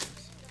 $1,000,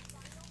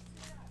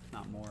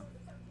 not more.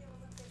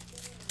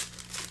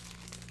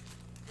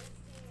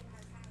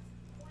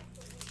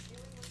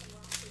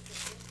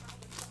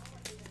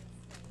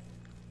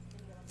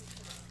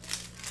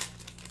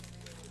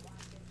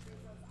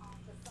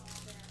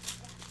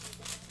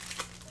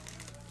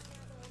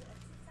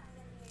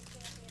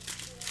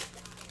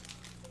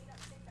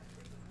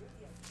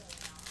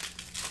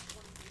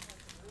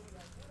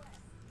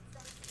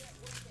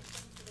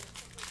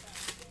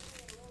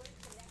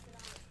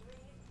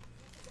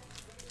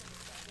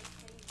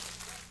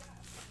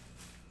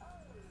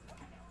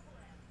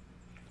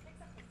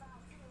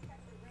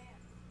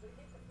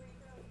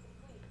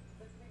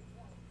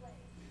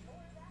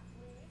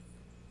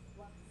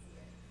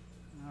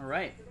 All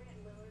right.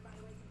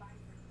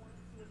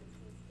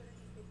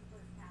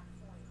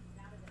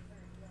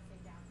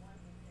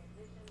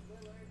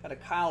 Got a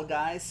Kyle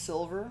Guys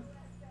silver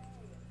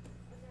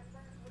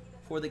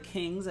for the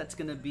Kings. That's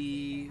going to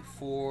be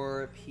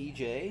for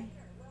PJ.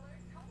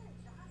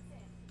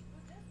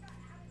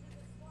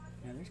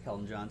 Yeah, there's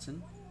Keldon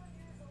Johnson.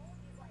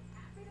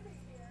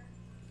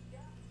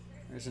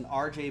 There's an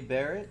RJ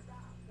Barrett.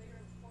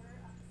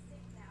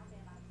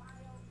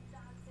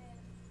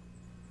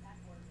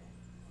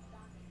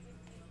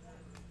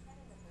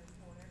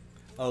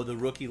 Oh, the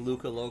rookie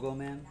Luka logo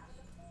man.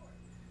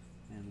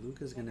 And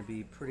Luka's gonna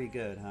be pretty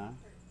good, huh?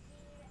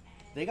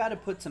 They gotta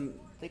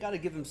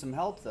give him some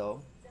help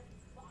though.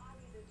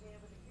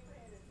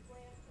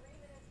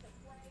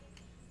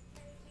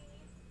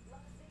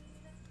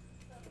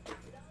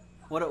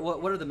 What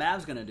are the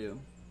Mavs gonna do?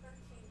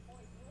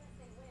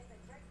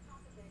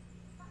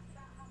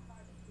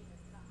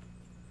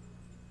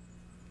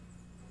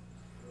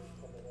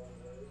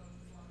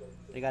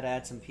 They gotta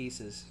add some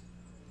pieces.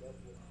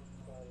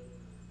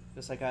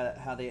 Just like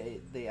how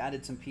they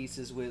added some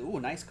pieces with, ooh,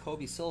 nice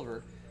Kobe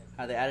silver.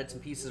 How they added some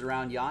pieces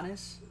around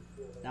Giannis.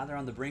 Now they're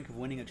on the brink of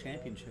winning a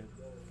championship.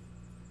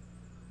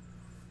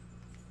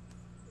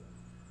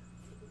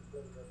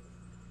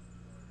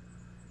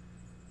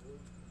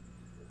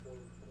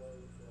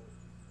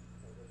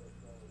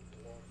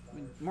 I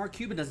mean, Mark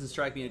Cuban doesn't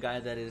strike me a guy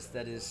that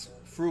is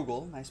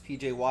frugal. Nice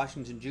PJ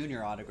Washington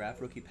Jr.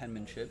 autograph, rookie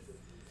penmanship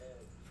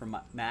from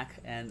Mac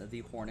and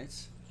the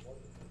Hornets.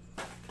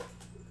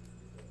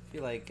 I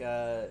feel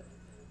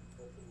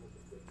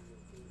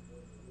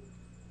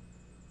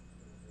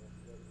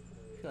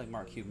like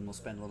Mark Cuban will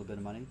spend a little bit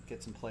of money,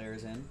 get some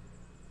players in.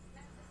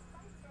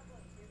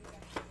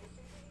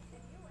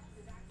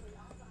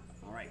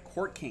 All right,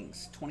 Court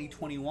Kings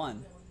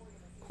 2021.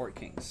 Court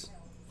Kings.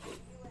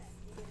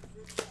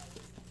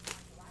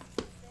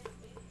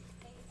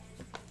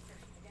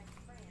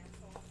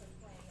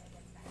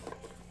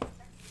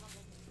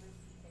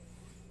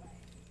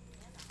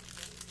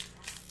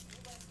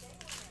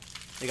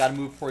 They got to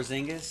move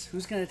Porzingis.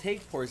 Who's going to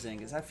take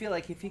Porzingis? I feel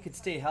like if he could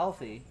stay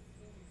healthy,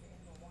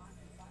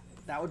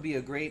 that would be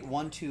a great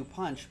 1-2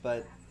 punch,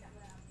 but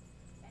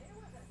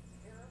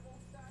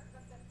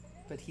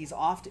he's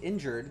oft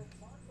injured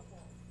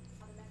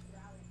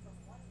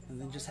and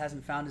then just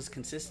hasn't found his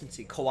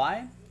consistency.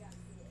 Kawhi,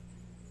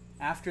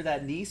 after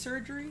that knee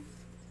surgery,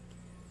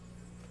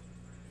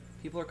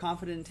 people are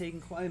confident in taking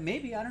Kawhi.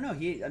 Maybe, I don't know.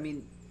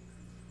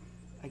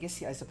 I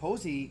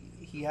suppose he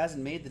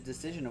hasn't made the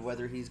decision of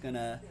whether he's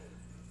gonna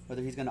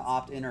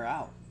opt in or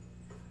out.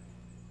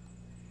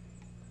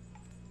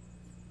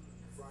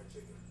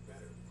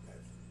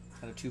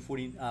 Got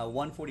a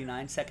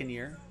 149 second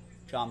year,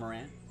 John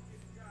Morant.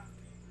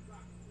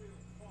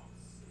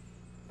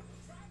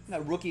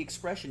 Got rookie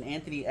expression,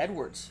 Anthony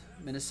Edwards,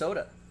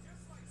 Minnesota.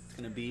 It's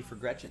going to be for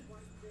Gretchen.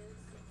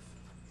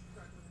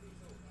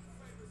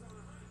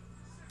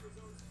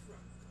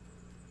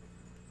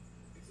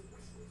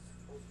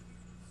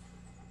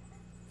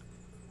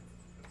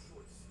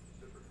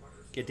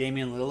 Get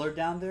Damian Lillard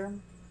down there.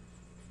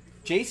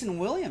 Jason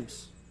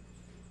Williams.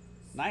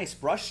 Nice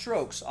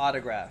brushstrokes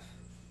autograph.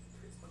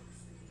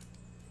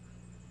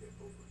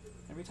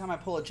 Every time I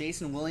pull a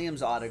Jason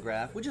Williams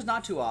autograph, which is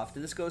not too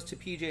often, this goes to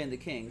PJ and the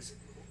Kings. It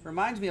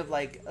reminds me of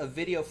like a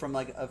video from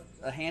like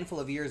a handful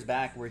of years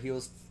back where he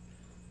was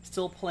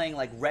still playing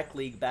like rec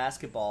league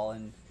basketball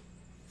and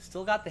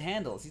still got the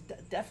handles. He's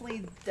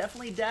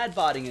definitely dad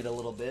bodding it a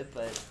little bit,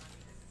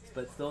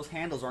 but those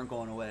handles aren't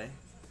going away.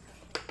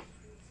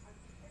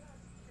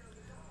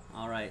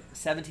 All right,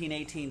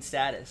 17-18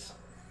 status.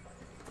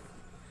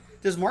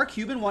 Does Mark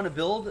Cuban want to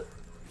build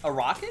a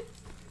rocket?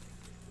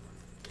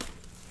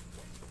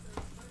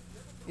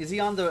 Is he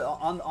on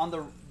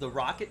the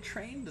rocket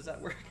train? Does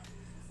that work?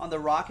 On the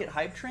rocket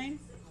hype train?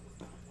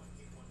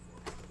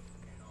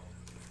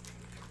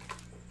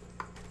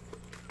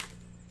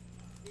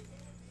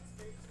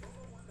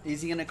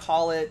 Is he going to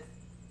call it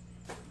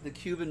the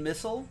Cuban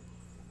Missile?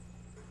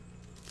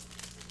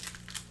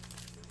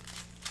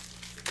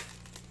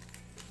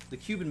 The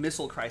Cuban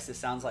Missile Crisis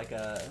sounds like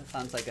a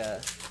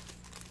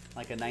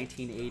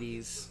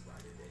 1980s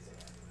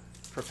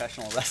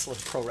professional wrestler,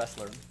 pro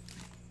wrestler,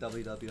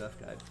 WWF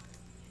guy.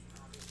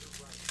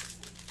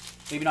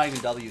 Maybe not even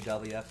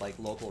WWF, like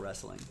local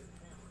wrestling,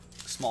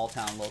 small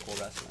town local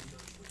wrestling.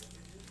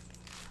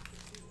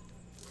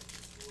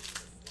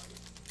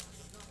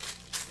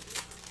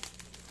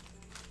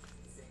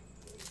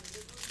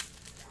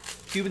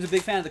 Cuban's a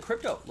big fan of the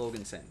crypto,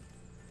 Logan's saying.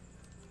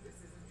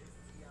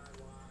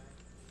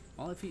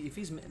 Well, if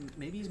he's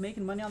maybe he's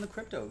making money on the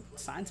crypto,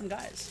 sign some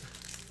guys.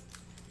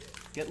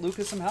 Get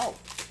Lucas some help.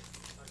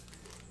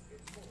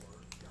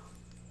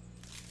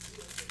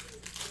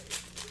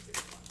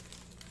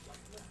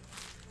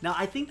 Now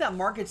I think that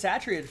market's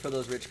saturated for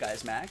those rich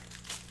guys, Mac,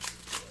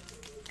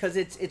 because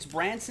it's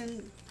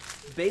Branson,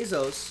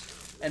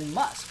 Bezos, and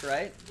Musk,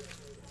 right?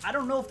 I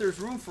don't know if there's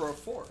room for a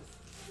fourth.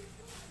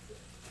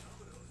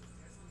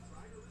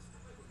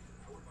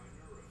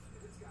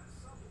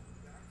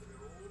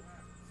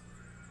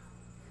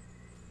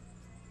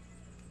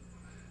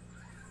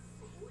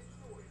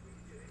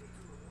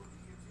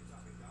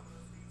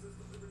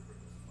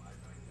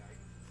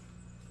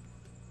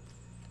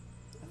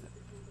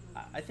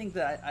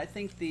 I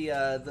think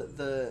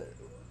the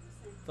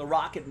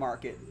rocket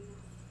market,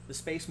 the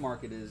space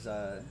market is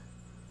a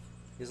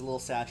little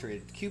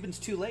saturated. Cuban's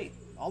too late.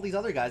 All these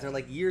other guys are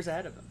like years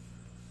ahead of him.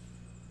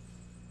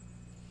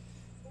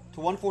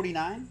 To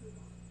 149,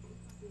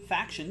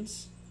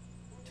 factions: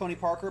 Tony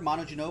Parker,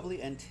 Manu Ginobili,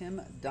 and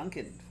Tim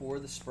Duncan for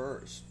the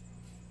Spurs.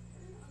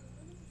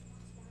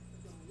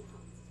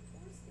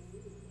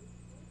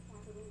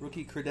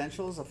 Rookie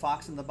credentials: a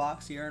Fox in the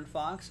Box, Aaron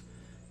Fox.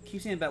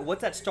 Keep saying about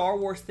what's that Star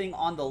Wars thing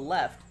on the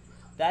left?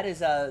 That is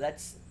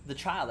that's the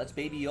child. That's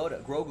Baby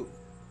Yoda, Grogu.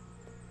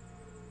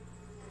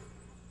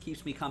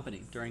 Keeps me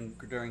company during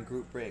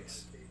group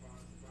breaks.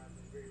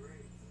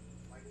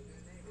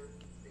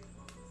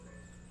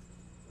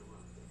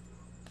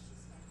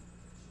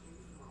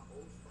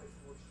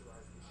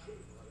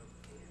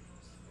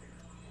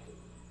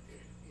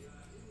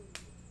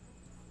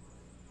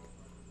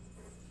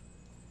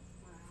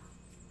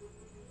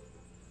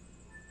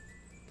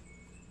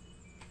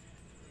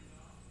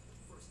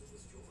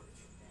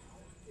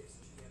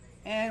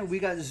 And we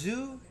got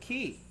Zhu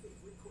Key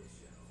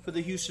for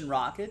the Houston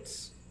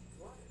Rockets.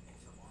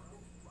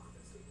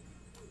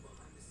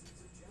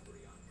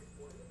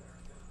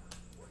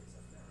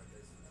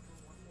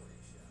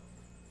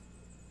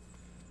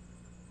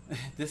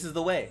 This is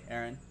the way,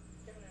 Aaron.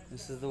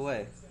 This is the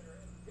way.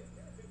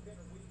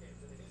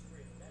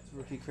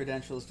 Rookie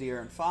credentials to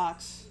Aaron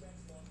Fox.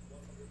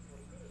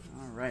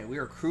 All right, we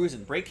are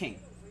cruising. Breaking.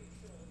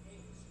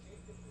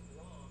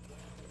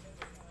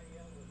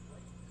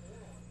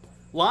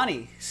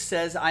 Lonnie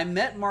says, I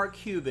met Mark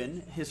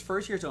Cuban, his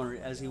first year's owner,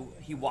 as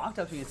he walked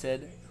up to me and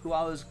said who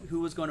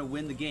was going to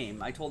win the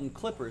game. I told him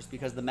Clippers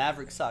because the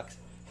Mavericks sucks.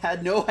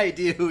 Had no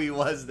idea who he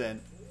was then.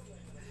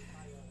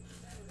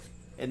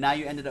 And now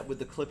you ended up with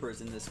the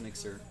Clippers in this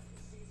mixer.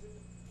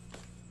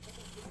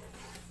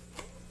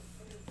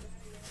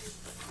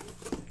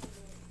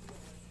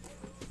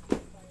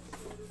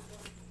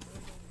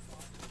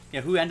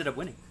 Yeah, who ended up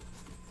winning?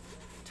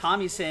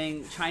 Tommy's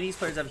saying Chinese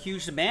players have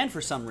huge demand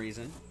for some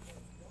reason.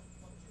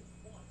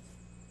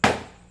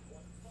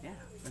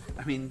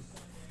 I mean,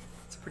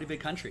 it's a pretty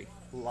big country.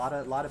 A lot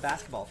of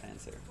basketball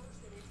fans there.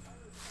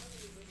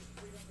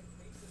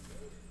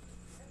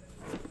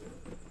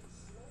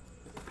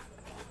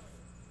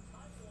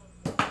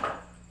 All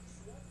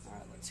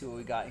right, let's see what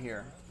we got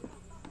here.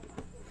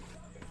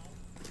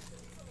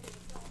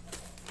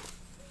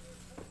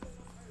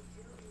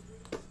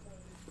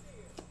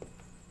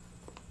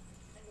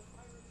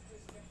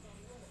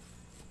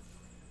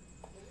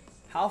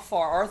 How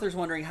far? Arthur's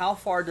wondering, how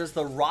far does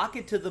the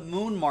rocket to the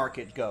moon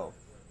market go?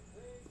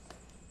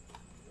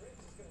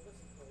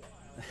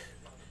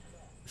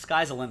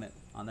 Sky's the limit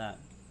on that.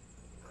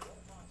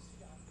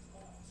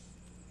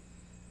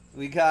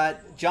 We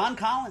got John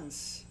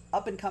Collins,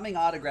 up-and-coming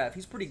autograph.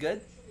 He's pretty good.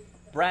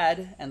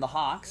 Brad and the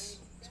Hawks.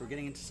 So we're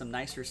getting into some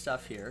nicer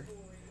stuff here.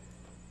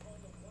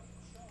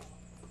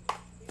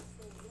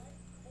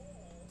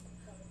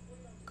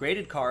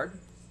 Graded card.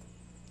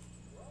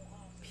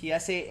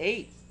 PSA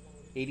 8.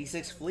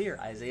 86 Fleer.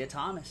 Isaiah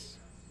Thomas.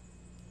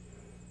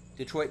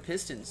 Detroit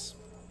Pistons.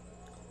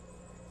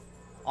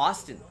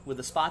 Austin with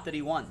the spot that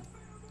he won.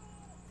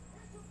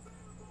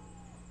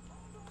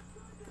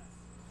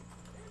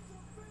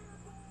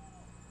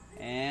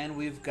 And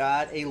we've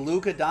got a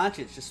Luka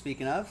Doncic, just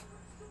speaking of,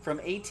 from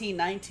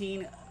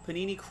 1819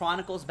 Panini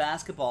Chronicles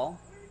Basketball.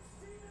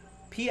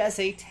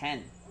 PSA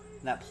 10,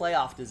 that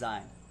playoff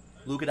design.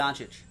 Luka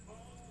Doncic.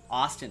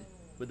 Austin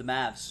with the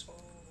Mavs.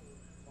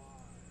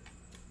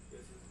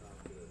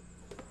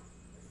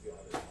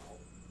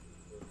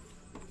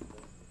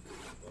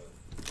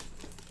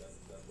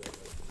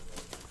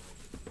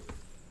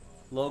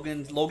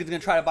 Logan's going to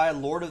try to buy a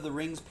Lord of the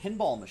Rings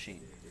pinball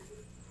machine.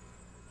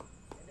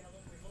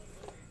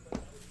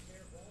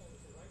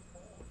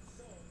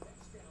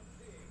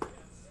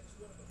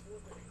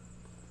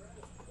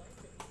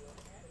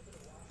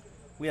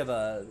 We have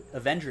a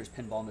Avengers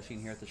pinball machine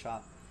here at the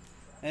shop.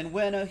 And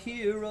when a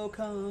hero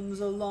comes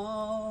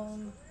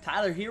along.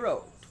 Tyler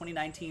Hero,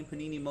 2019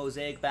 Panini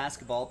Mosaic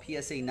Basketball,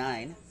 PSA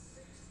 9.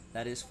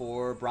 That is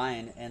for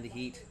Brian and the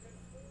Heat.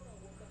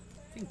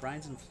 I think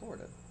Brian's in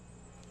Florida.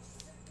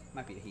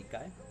 Might be a Heat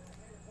guy.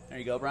 There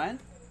you go, Brian.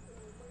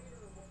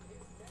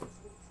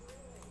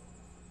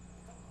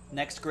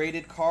 Next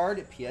graded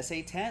card,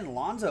 PSA 10,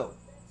 Lonzo.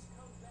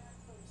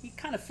 He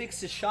kind of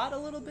fixed his shot a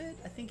little bit.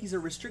 I think he's a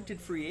restricted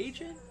free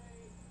agent.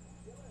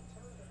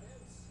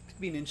 Could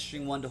be an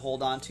interesting one to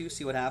hold on to,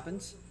 see what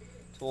happens.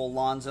 To old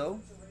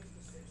Lonzo.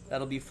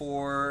 That'll be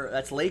for,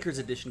 that's Lakers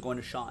edition going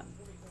to Sean.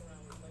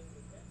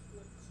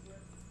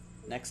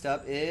 Next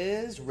up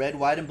is red,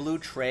 white, and blue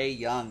Trae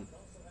Young.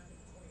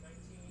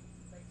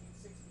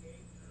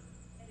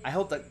 I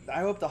hope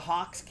the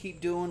Hawks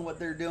keep doing what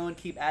they're doing,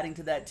 keep adding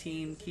to that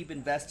team, keep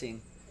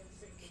investing,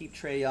 keep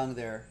Trae Young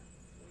there.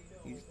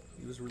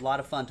 He was a lot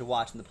of fun to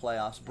watch in the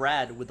playoffs.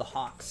 Brad with the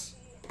Hawks.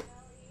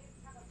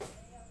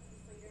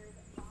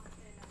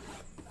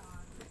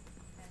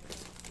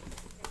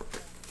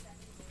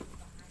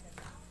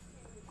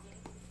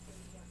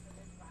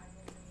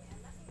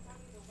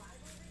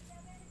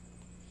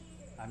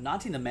 I'm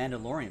not seeing the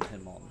Mandalorian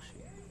pinball machine.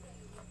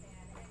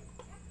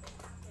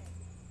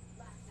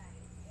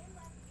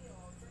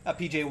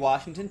 PJ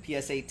Washington,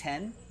 PSA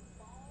 10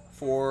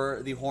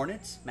 for the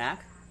Hornets.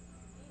 Mac.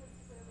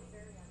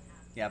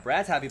 Yeah,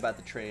 Brad's happy about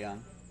the Trae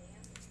Young.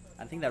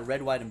 I think that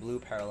red, white, and blue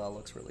parallel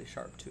looks really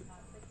sharp too.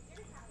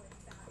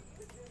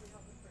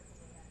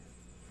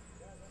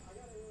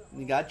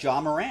 You got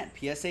Ja Morant,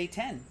 PSA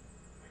 10.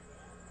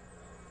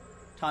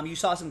 Tom, you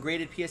saw some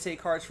graded PSA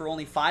cards for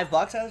only $5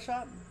 at the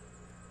shop?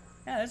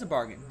 Yeah, that's a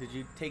bargain. Did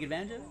you take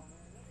advantage of it?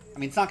 I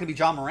mean, it's not going to be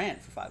Ja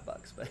Morant for $5,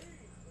 but...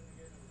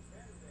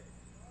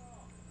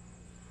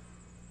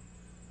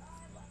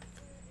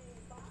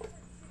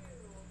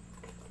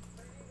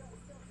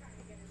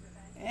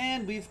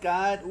 And we've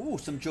got,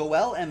 some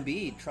Joel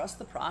Embiid. Trust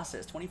the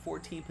process.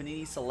 2014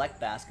 Panini Select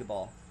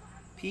Basketball.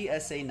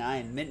 PSA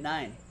 9. Mint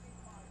 9.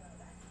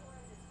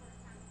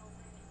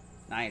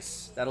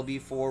 Nice. That'll be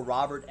for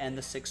Robert and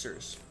the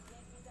Sixers.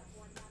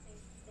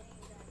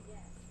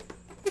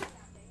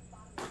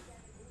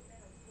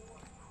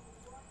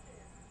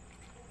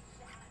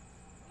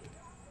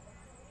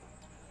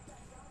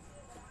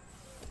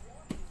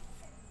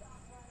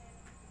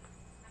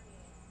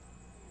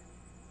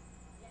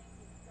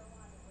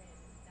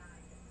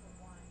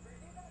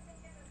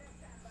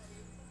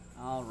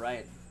 All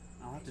right.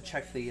 I'll have to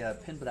check the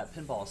that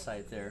pinball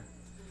site there.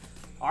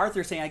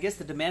 Arthur saying, I guess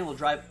the demand will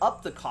drive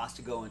up the cost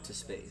to go into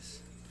space.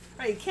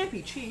 Right, it can't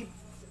be cheap.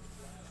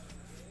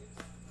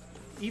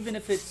 Even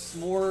if it's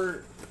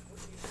more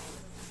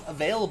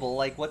available,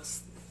 like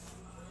what's...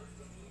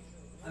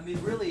 I mean,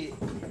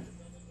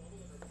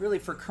 really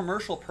for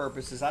commercial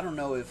purposes, I don't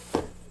know if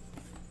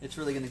it's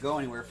really going to go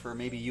anywhere for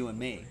maybe you and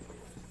me.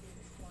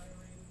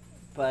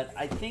 But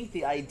I think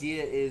the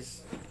idea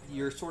is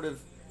you're sort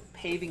of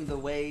paving the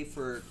way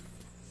for...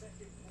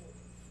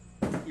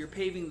 You're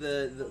paving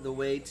the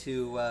way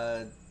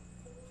to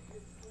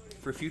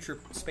for future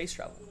space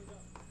travel.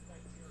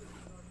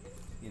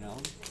 You know,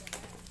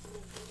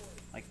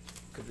 like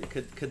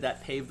could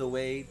that pave the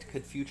way?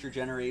 Could future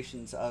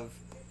generations of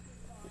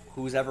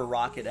whose ever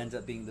rocket ends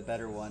up being the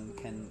better one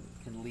can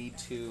lead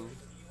to,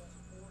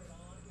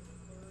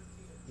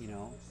 you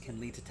know, can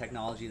lead to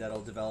technology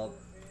that'll develop,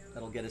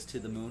 that'll get us to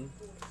the moon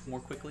more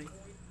quickly,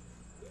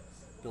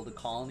 build a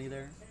colony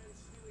there.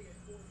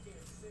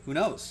 Who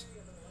knows?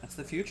 That's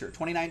the future.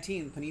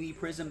 2019 Panini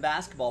Prism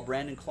Basketball,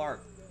 Brandon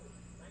Clark.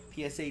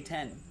 PSA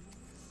 10.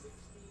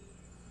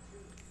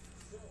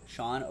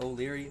 Sean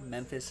O'Leary,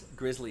 Memphis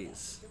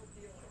Grizzlies.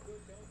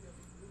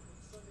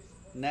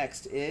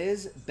 Next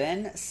is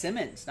Ben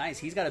Simmons. Nice.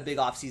 He's got a big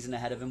offseason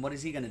ahead of him. What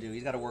is he going to do?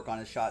 He's got to work on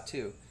his shot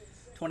too.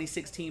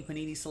 2016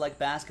 Panini Select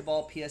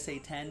Basketball, PSA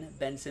 10,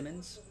 Ben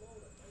Simmons.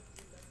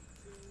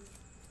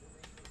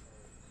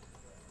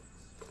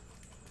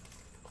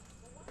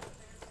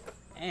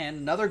 And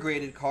another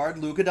graded card,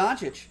 Luka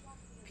Doncic.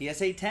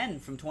 PSA 10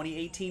 from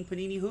 2018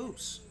 Panini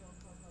Hoops.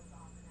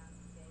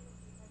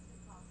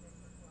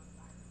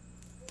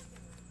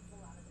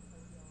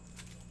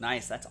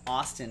 Nice, that's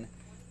Austin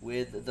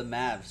with the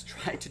Mavs.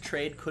 Tried to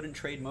trade, couldn't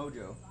trade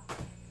Mojo.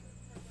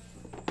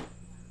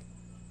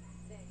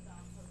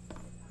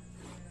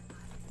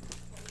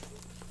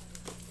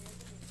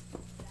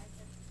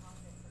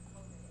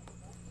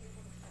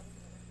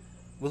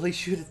 Will he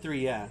shoot a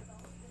three? Yeah.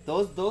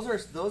 Those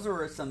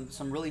are some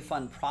really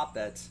fun prop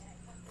bets,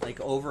 like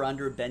over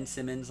under Ben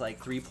Simmons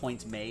like 3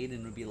 points made,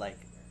 and it would be like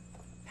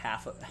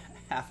half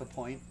a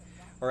point,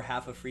 or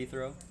half a free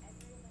throw,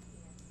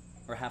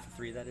 or half a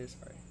three. That is,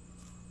 sorry.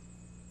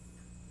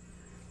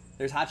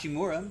 There's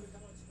Hachimura,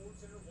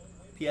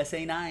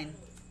 PSA 9.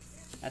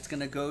 That's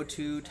gonna go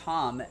to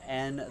Tom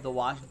and the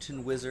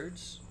Washington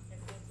Wizards.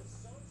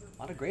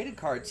 A lot of graded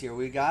cards here.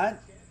 We got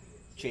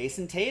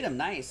Jason Tatum,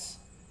 nice.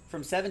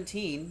 From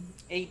 17,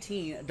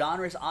 18,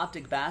 Donruss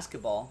Optic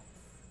Basketball,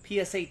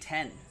 PSA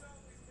 10.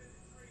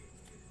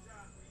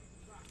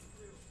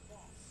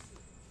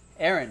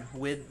 Aaron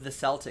with the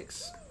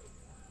Celtics.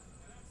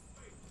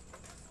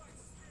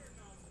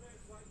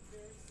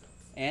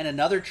 And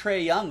another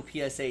Trae Young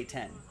PSA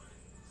 10.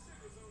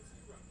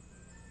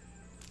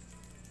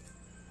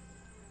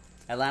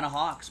 Atlanta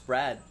Hawks,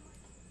 Brad.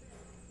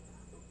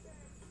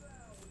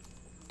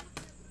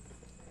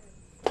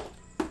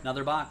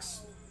 Another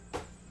box.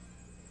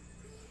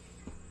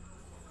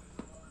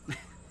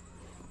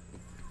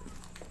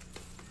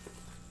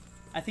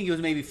 I think he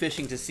was maybe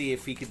fishing to see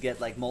if he could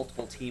get like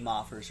multiple team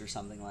offers or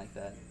something like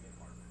that.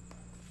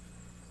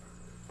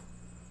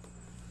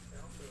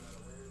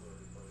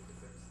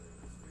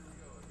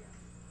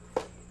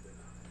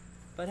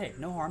 But hey,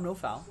 no harm, no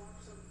foul.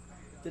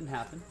 Didn't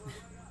happen.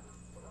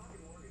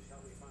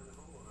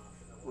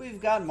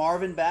 We've got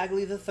Marvin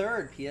Bagley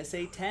III,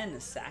 PSA 10,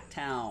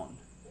 Sacktown.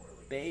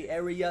 Bay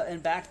Area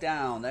and back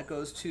down. That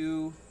goes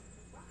to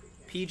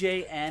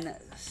PJ and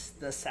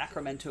the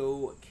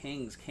Sacramento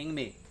Kings. King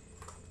me.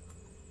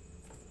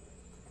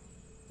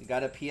 We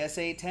got a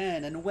PSA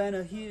 10, and when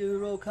a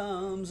hero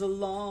comes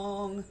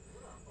along.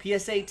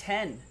 PSA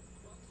 10,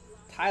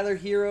 Tyler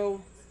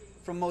Hero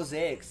from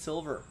Mosaic,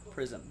 Silver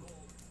Prism.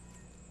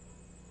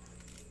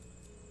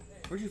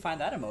 Where'd you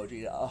find that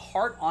emoji? A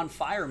heart on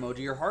fire emoji.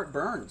 Your heart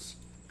burns,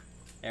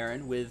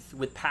 Aaron,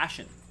 with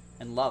passion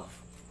and love.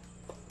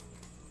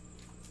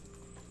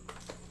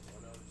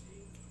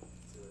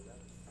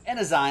 And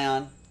a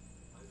Zion.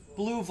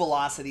 Blue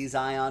Velocity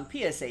Zion,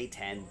 PSA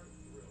 10.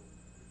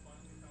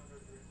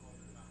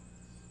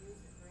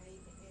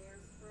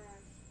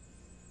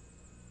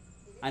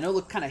 I know it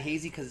looked kind of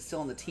hazy because it's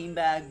still in the team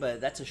bag,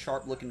 but that's a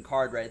sharp-looking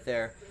card right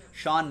there.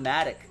 Sean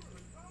Maddock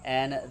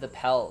and the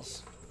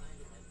Pels.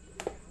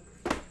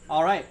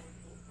 All right.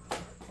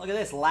 Look at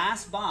this.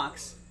 Last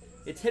box.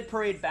 It's Hit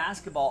Parade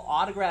Basketball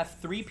Autograph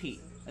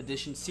 3-Peat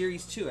Edition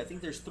Series 2. I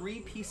think there's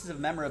 3 pieces of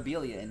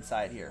memorabilia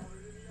inside here.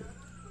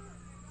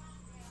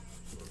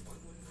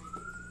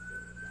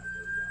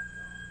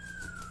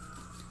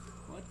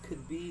 What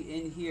could be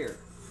in here?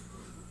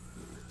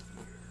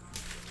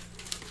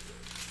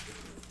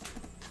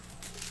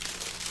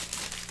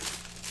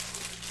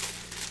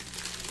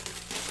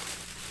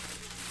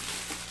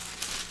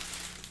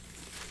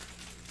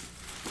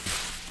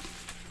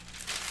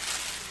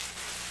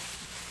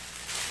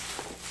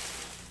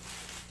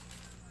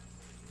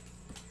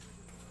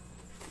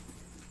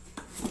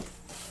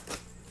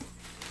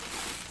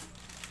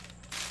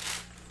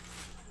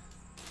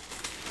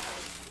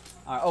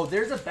 Oh,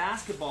 there's a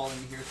basketball in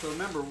here. So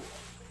remember,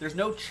 there's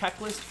no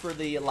checklist for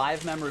the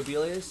live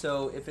memorabilia.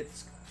 So if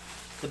it's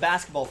the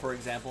basketball, for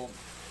example,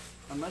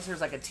 unless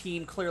there's like a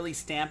team clearly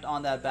stamped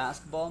on that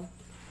basketball,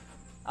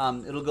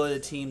 it'll go to the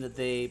team that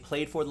they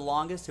played for the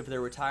longest if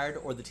they're retired,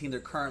 or the team they're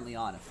currently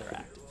on if they're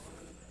active.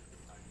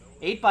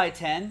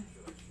 8x10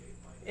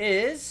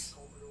 is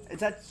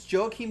that's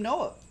Joakim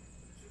Noah.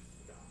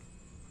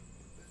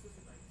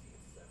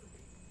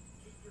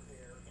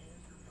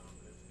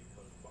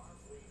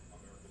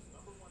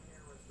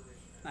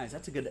 Nice,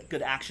 that's a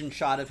good action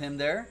shot of him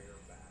there.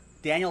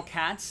 Daniel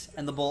Katz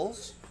and the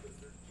Bulls.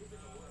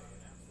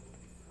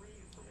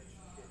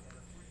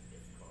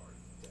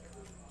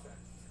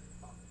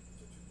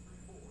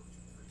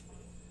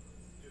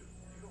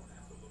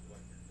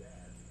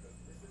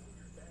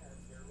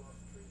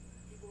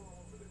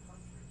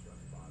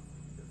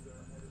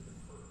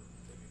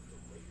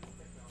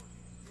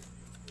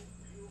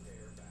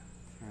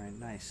 All right,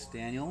 nice.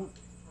 Daniel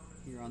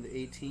here on the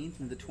 18th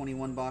in the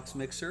 21-box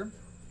mixer.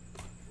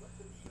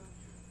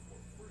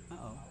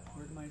 Uh-oh,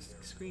 where did my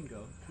screen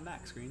go? Come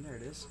back, screen. There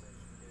it is.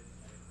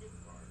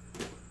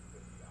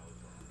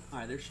 All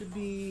right, there should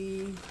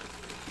be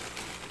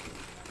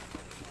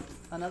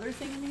another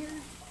thing in here.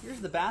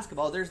 Here's the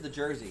basketball. There's the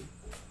jersey.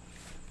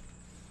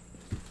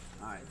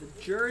 All right,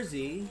 the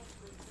jersey.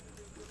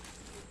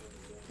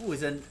 Ooh,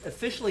 is an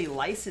officially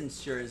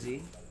licensed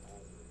jersey.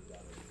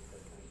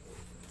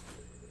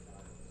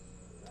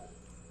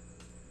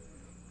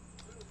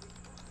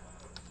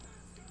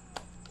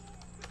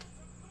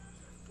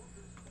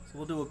 So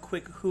we'll do a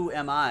quick who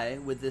am I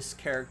with this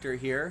character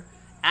here.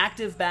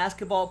 Active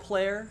basketball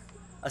player,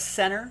 a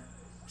center,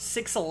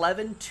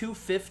 6'11",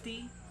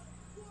 250,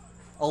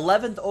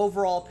 11th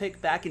overall pick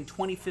back in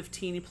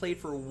 2015. He played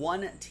for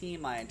one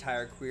team my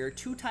entire career,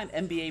 2-time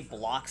NBA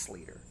blocks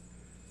leader.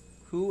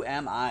 Who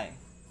am I?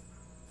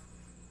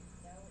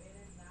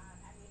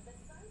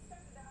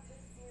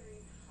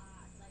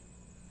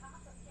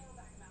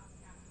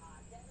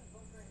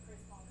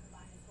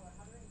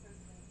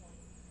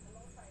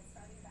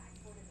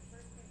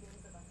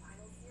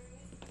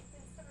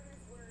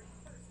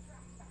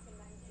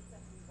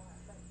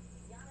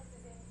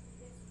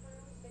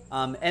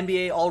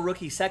 NBA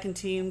All-Rookie second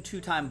team,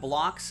 2-time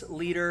blocks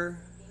leader.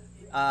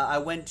 I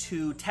went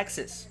to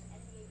Texas.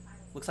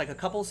 Looks like a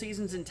couple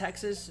seasons in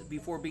Texas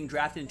before being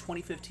drafted in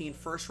 2015,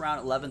 first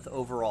round, 11th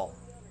overall.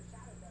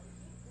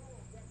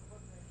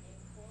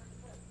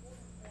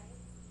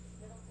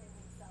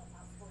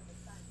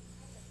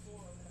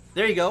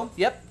 There you go.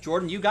 Yep,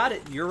 Jordan, you got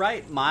it. You're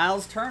right.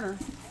 Miles Turner.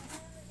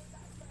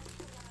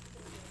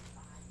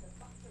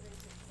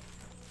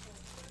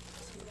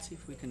 see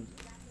if we can.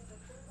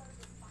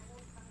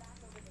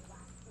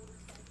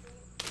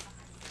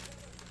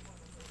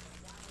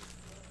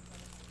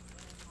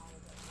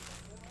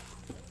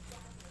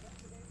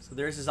 So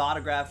there's his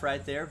autograph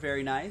right there.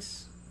 Very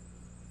nice.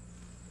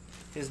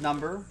 His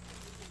number,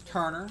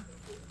 Turner.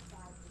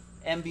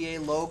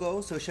 NBA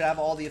logo, so it should have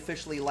all the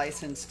officially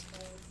licensed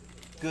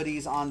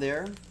goodies on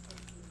there.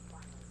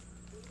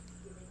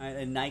 All right,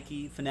 a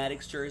Nike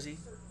Fanatics jersey.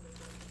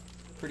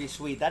 Pretty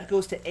sweet. That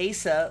goes to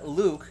Asa,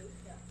 Luke,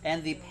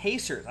 and the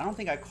Pacers. I don't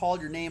think I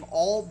called your name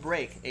all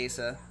break,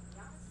 Asa.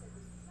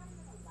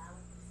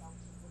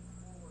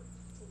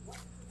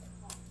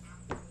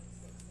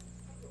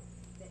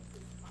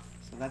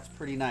 So that's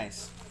pretty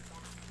nice.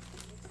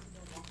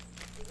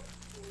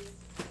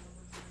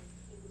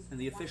 And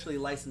the officially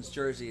licensed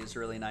jersey is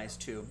really nice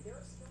too.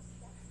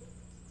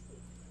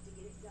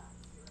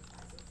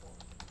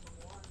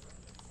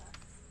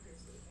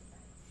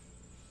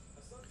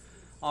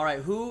 All right,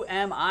 who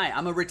am I?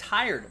 I'm a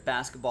retired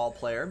basketball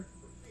player.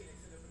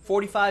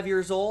 45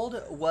 years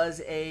old, went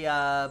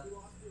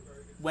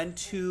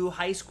to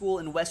high school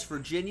in West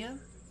Virginia,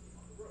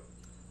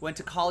 went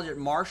to college at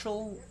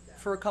Marshall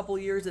for a couple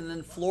years, and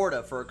then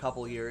Florida for a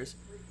couple years.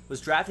 Was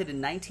drafted in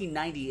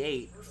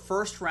 1998,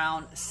 first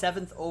round,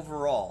 7th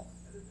overall.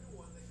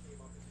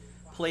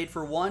 Played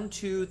for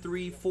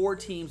 4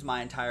 teams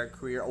my entire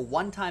career, a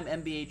one-time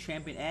NBA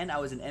champion, and I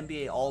was an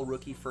NBA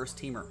All-Rookie first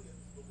teamer.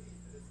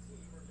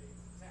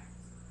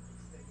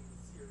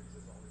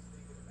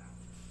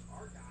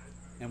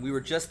 And we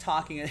were just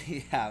talking,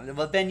 yeah,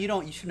 but Ben, you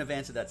shouldn't have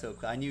answered that so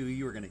quick. I knew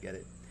you were going to get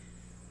it.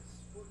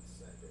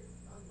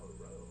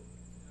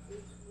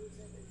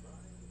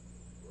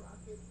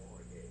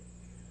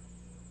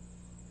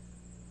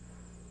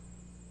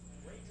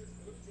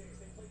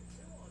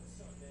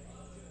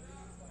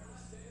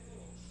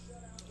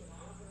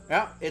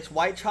 Yeah, it's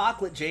white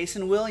chocolate,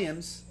 Jason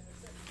Williams.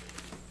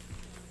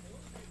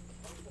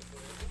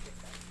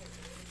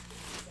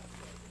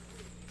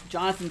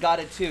 Jonathan got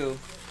it too.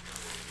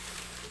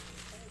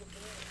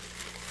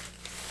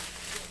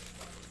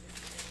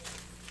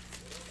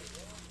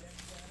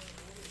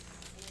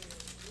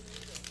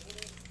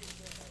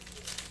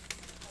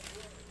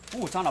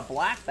 Oh, it's on a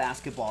black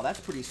basketball. That's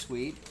pretty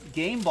sweet.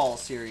 Game Ball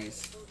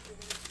series.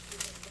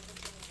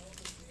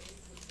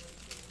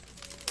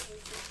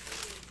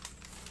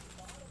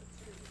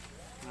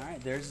 All right,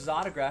 there's his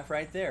autograph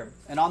right there.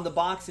 And on the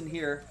box in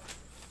here,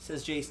 it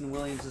says Jason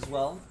Williams as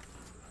well,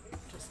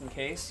 just in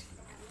case.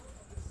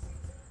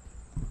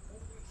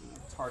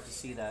 It's hard to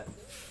see that.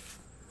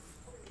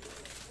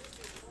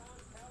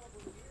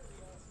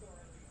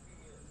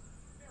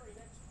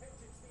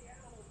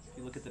 If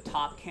you look at the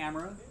top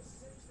camera,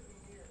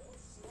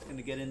 it's going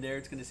to get in there.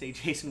 It's going to say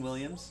Jason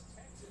Williams.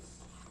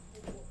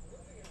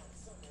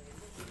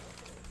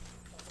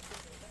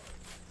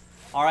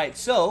 All right,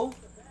 so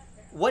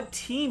what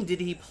team did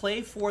he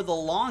play for the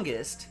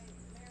longest?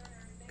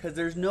 Because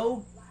there's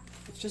no,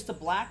 it's just a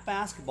black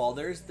basketball.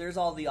 There's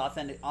all the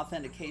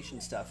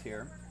authentication stuff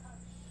here.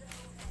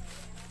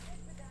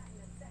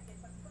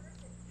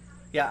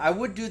 Yeah, I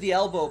would do the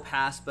elbow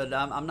pass, but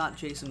I'm not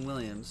Jason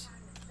Williams.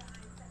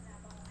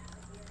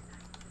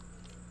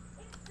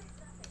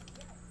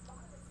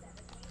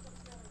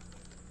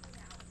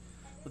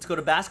 Let's go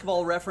to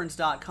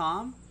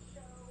basketballreference.com.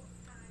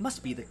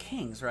 Must be the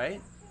Kings, right?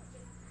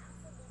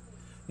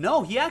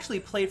 No, he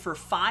actually played for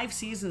 5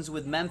 seasons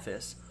with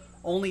Memphis,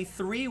 only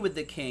 3 with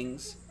the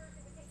Kings,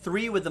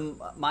 3 with the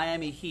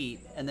Miami Heat,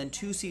 and then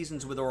 2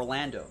 seasons with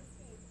Orlando.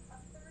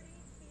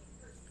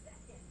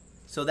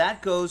 So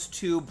that goes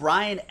to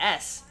Brian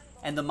S.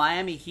 and the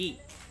Miami Heat.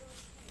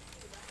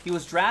 He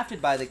was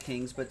drafted by the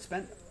Kings, but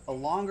spent a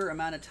longer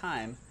amount of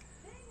time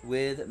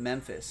with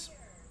Memphis.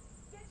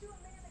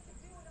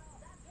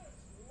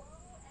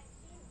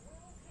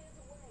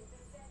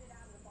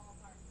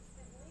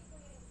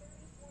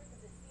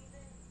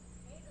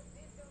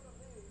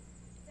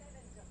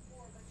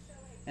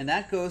 And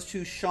that goes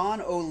to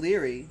Sean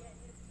O'Leary,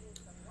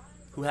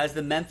 who has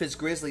the Memphis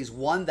Grizzlies,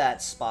 won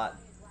that spot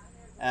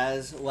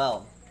as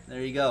well. There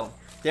you go.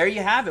 There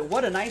you have it.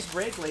 What a nice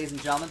break, ladies and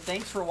gentlemen.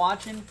 Thanks for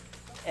watching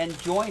and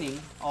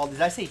joining. Oh,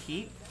 did I say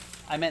Heat?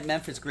 I meant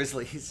Memphis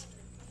Grizzlies.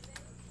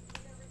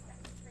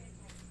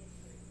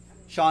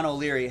 Sean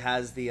O'Leary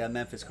has the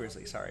Memphis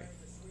Grizzlies, sorry.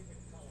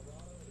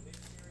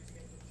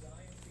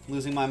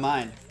 Losing my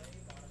mind.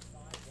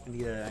 I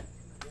need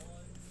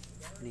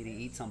to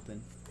eat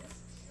something.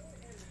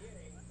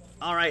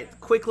 All right,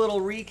 quick little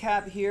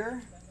recap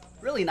here.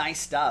 Really nice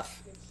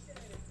stuff.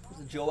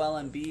 There's a Joel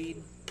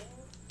Embiid.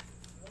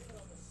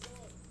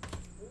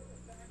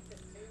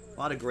 A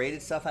lot of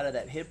graded stuff out of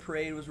that hit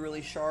parade was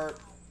really sharp.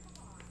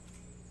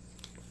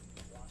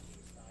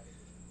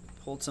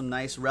 Pulled some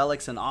nice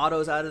relics and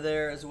autos out of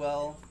there as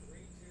well.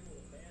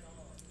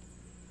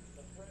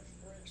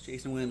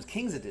 Jason Williams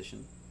Kings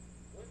edition.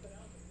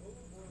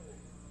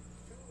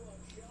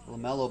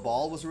 LaMelo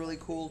Ball was really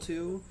cool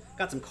too.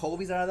 Got some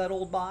Kobe's out of that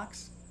old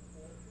box.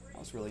 That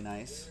was really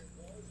nice.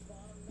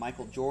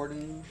 Michael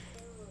Jordan.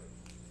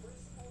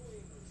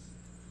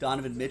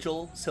 Donovan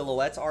Mitchell,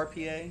 Silhouettes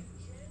RPA.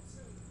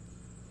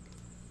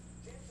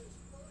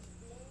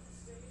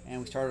 And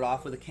we started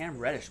off with a Cam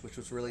Reddish, which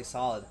was really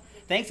solid.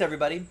 Thanks,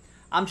 everybody.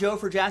 I'm Joe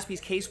for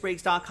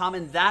JaspysCaseBreaks.com,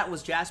 and that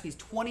was Jaspy's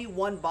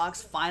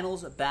 21-box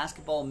Finals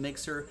Basketball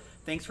Mixer.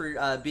 Thanks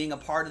for being a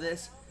part of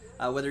this.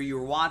 Whether you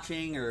were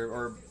watching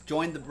or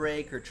joined the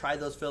break or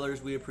tried those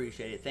fillers, we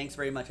appreciate it. Thanks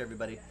very much,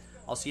 everybody.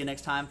 I'll see you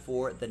next time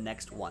for the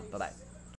next one. Bye-bye.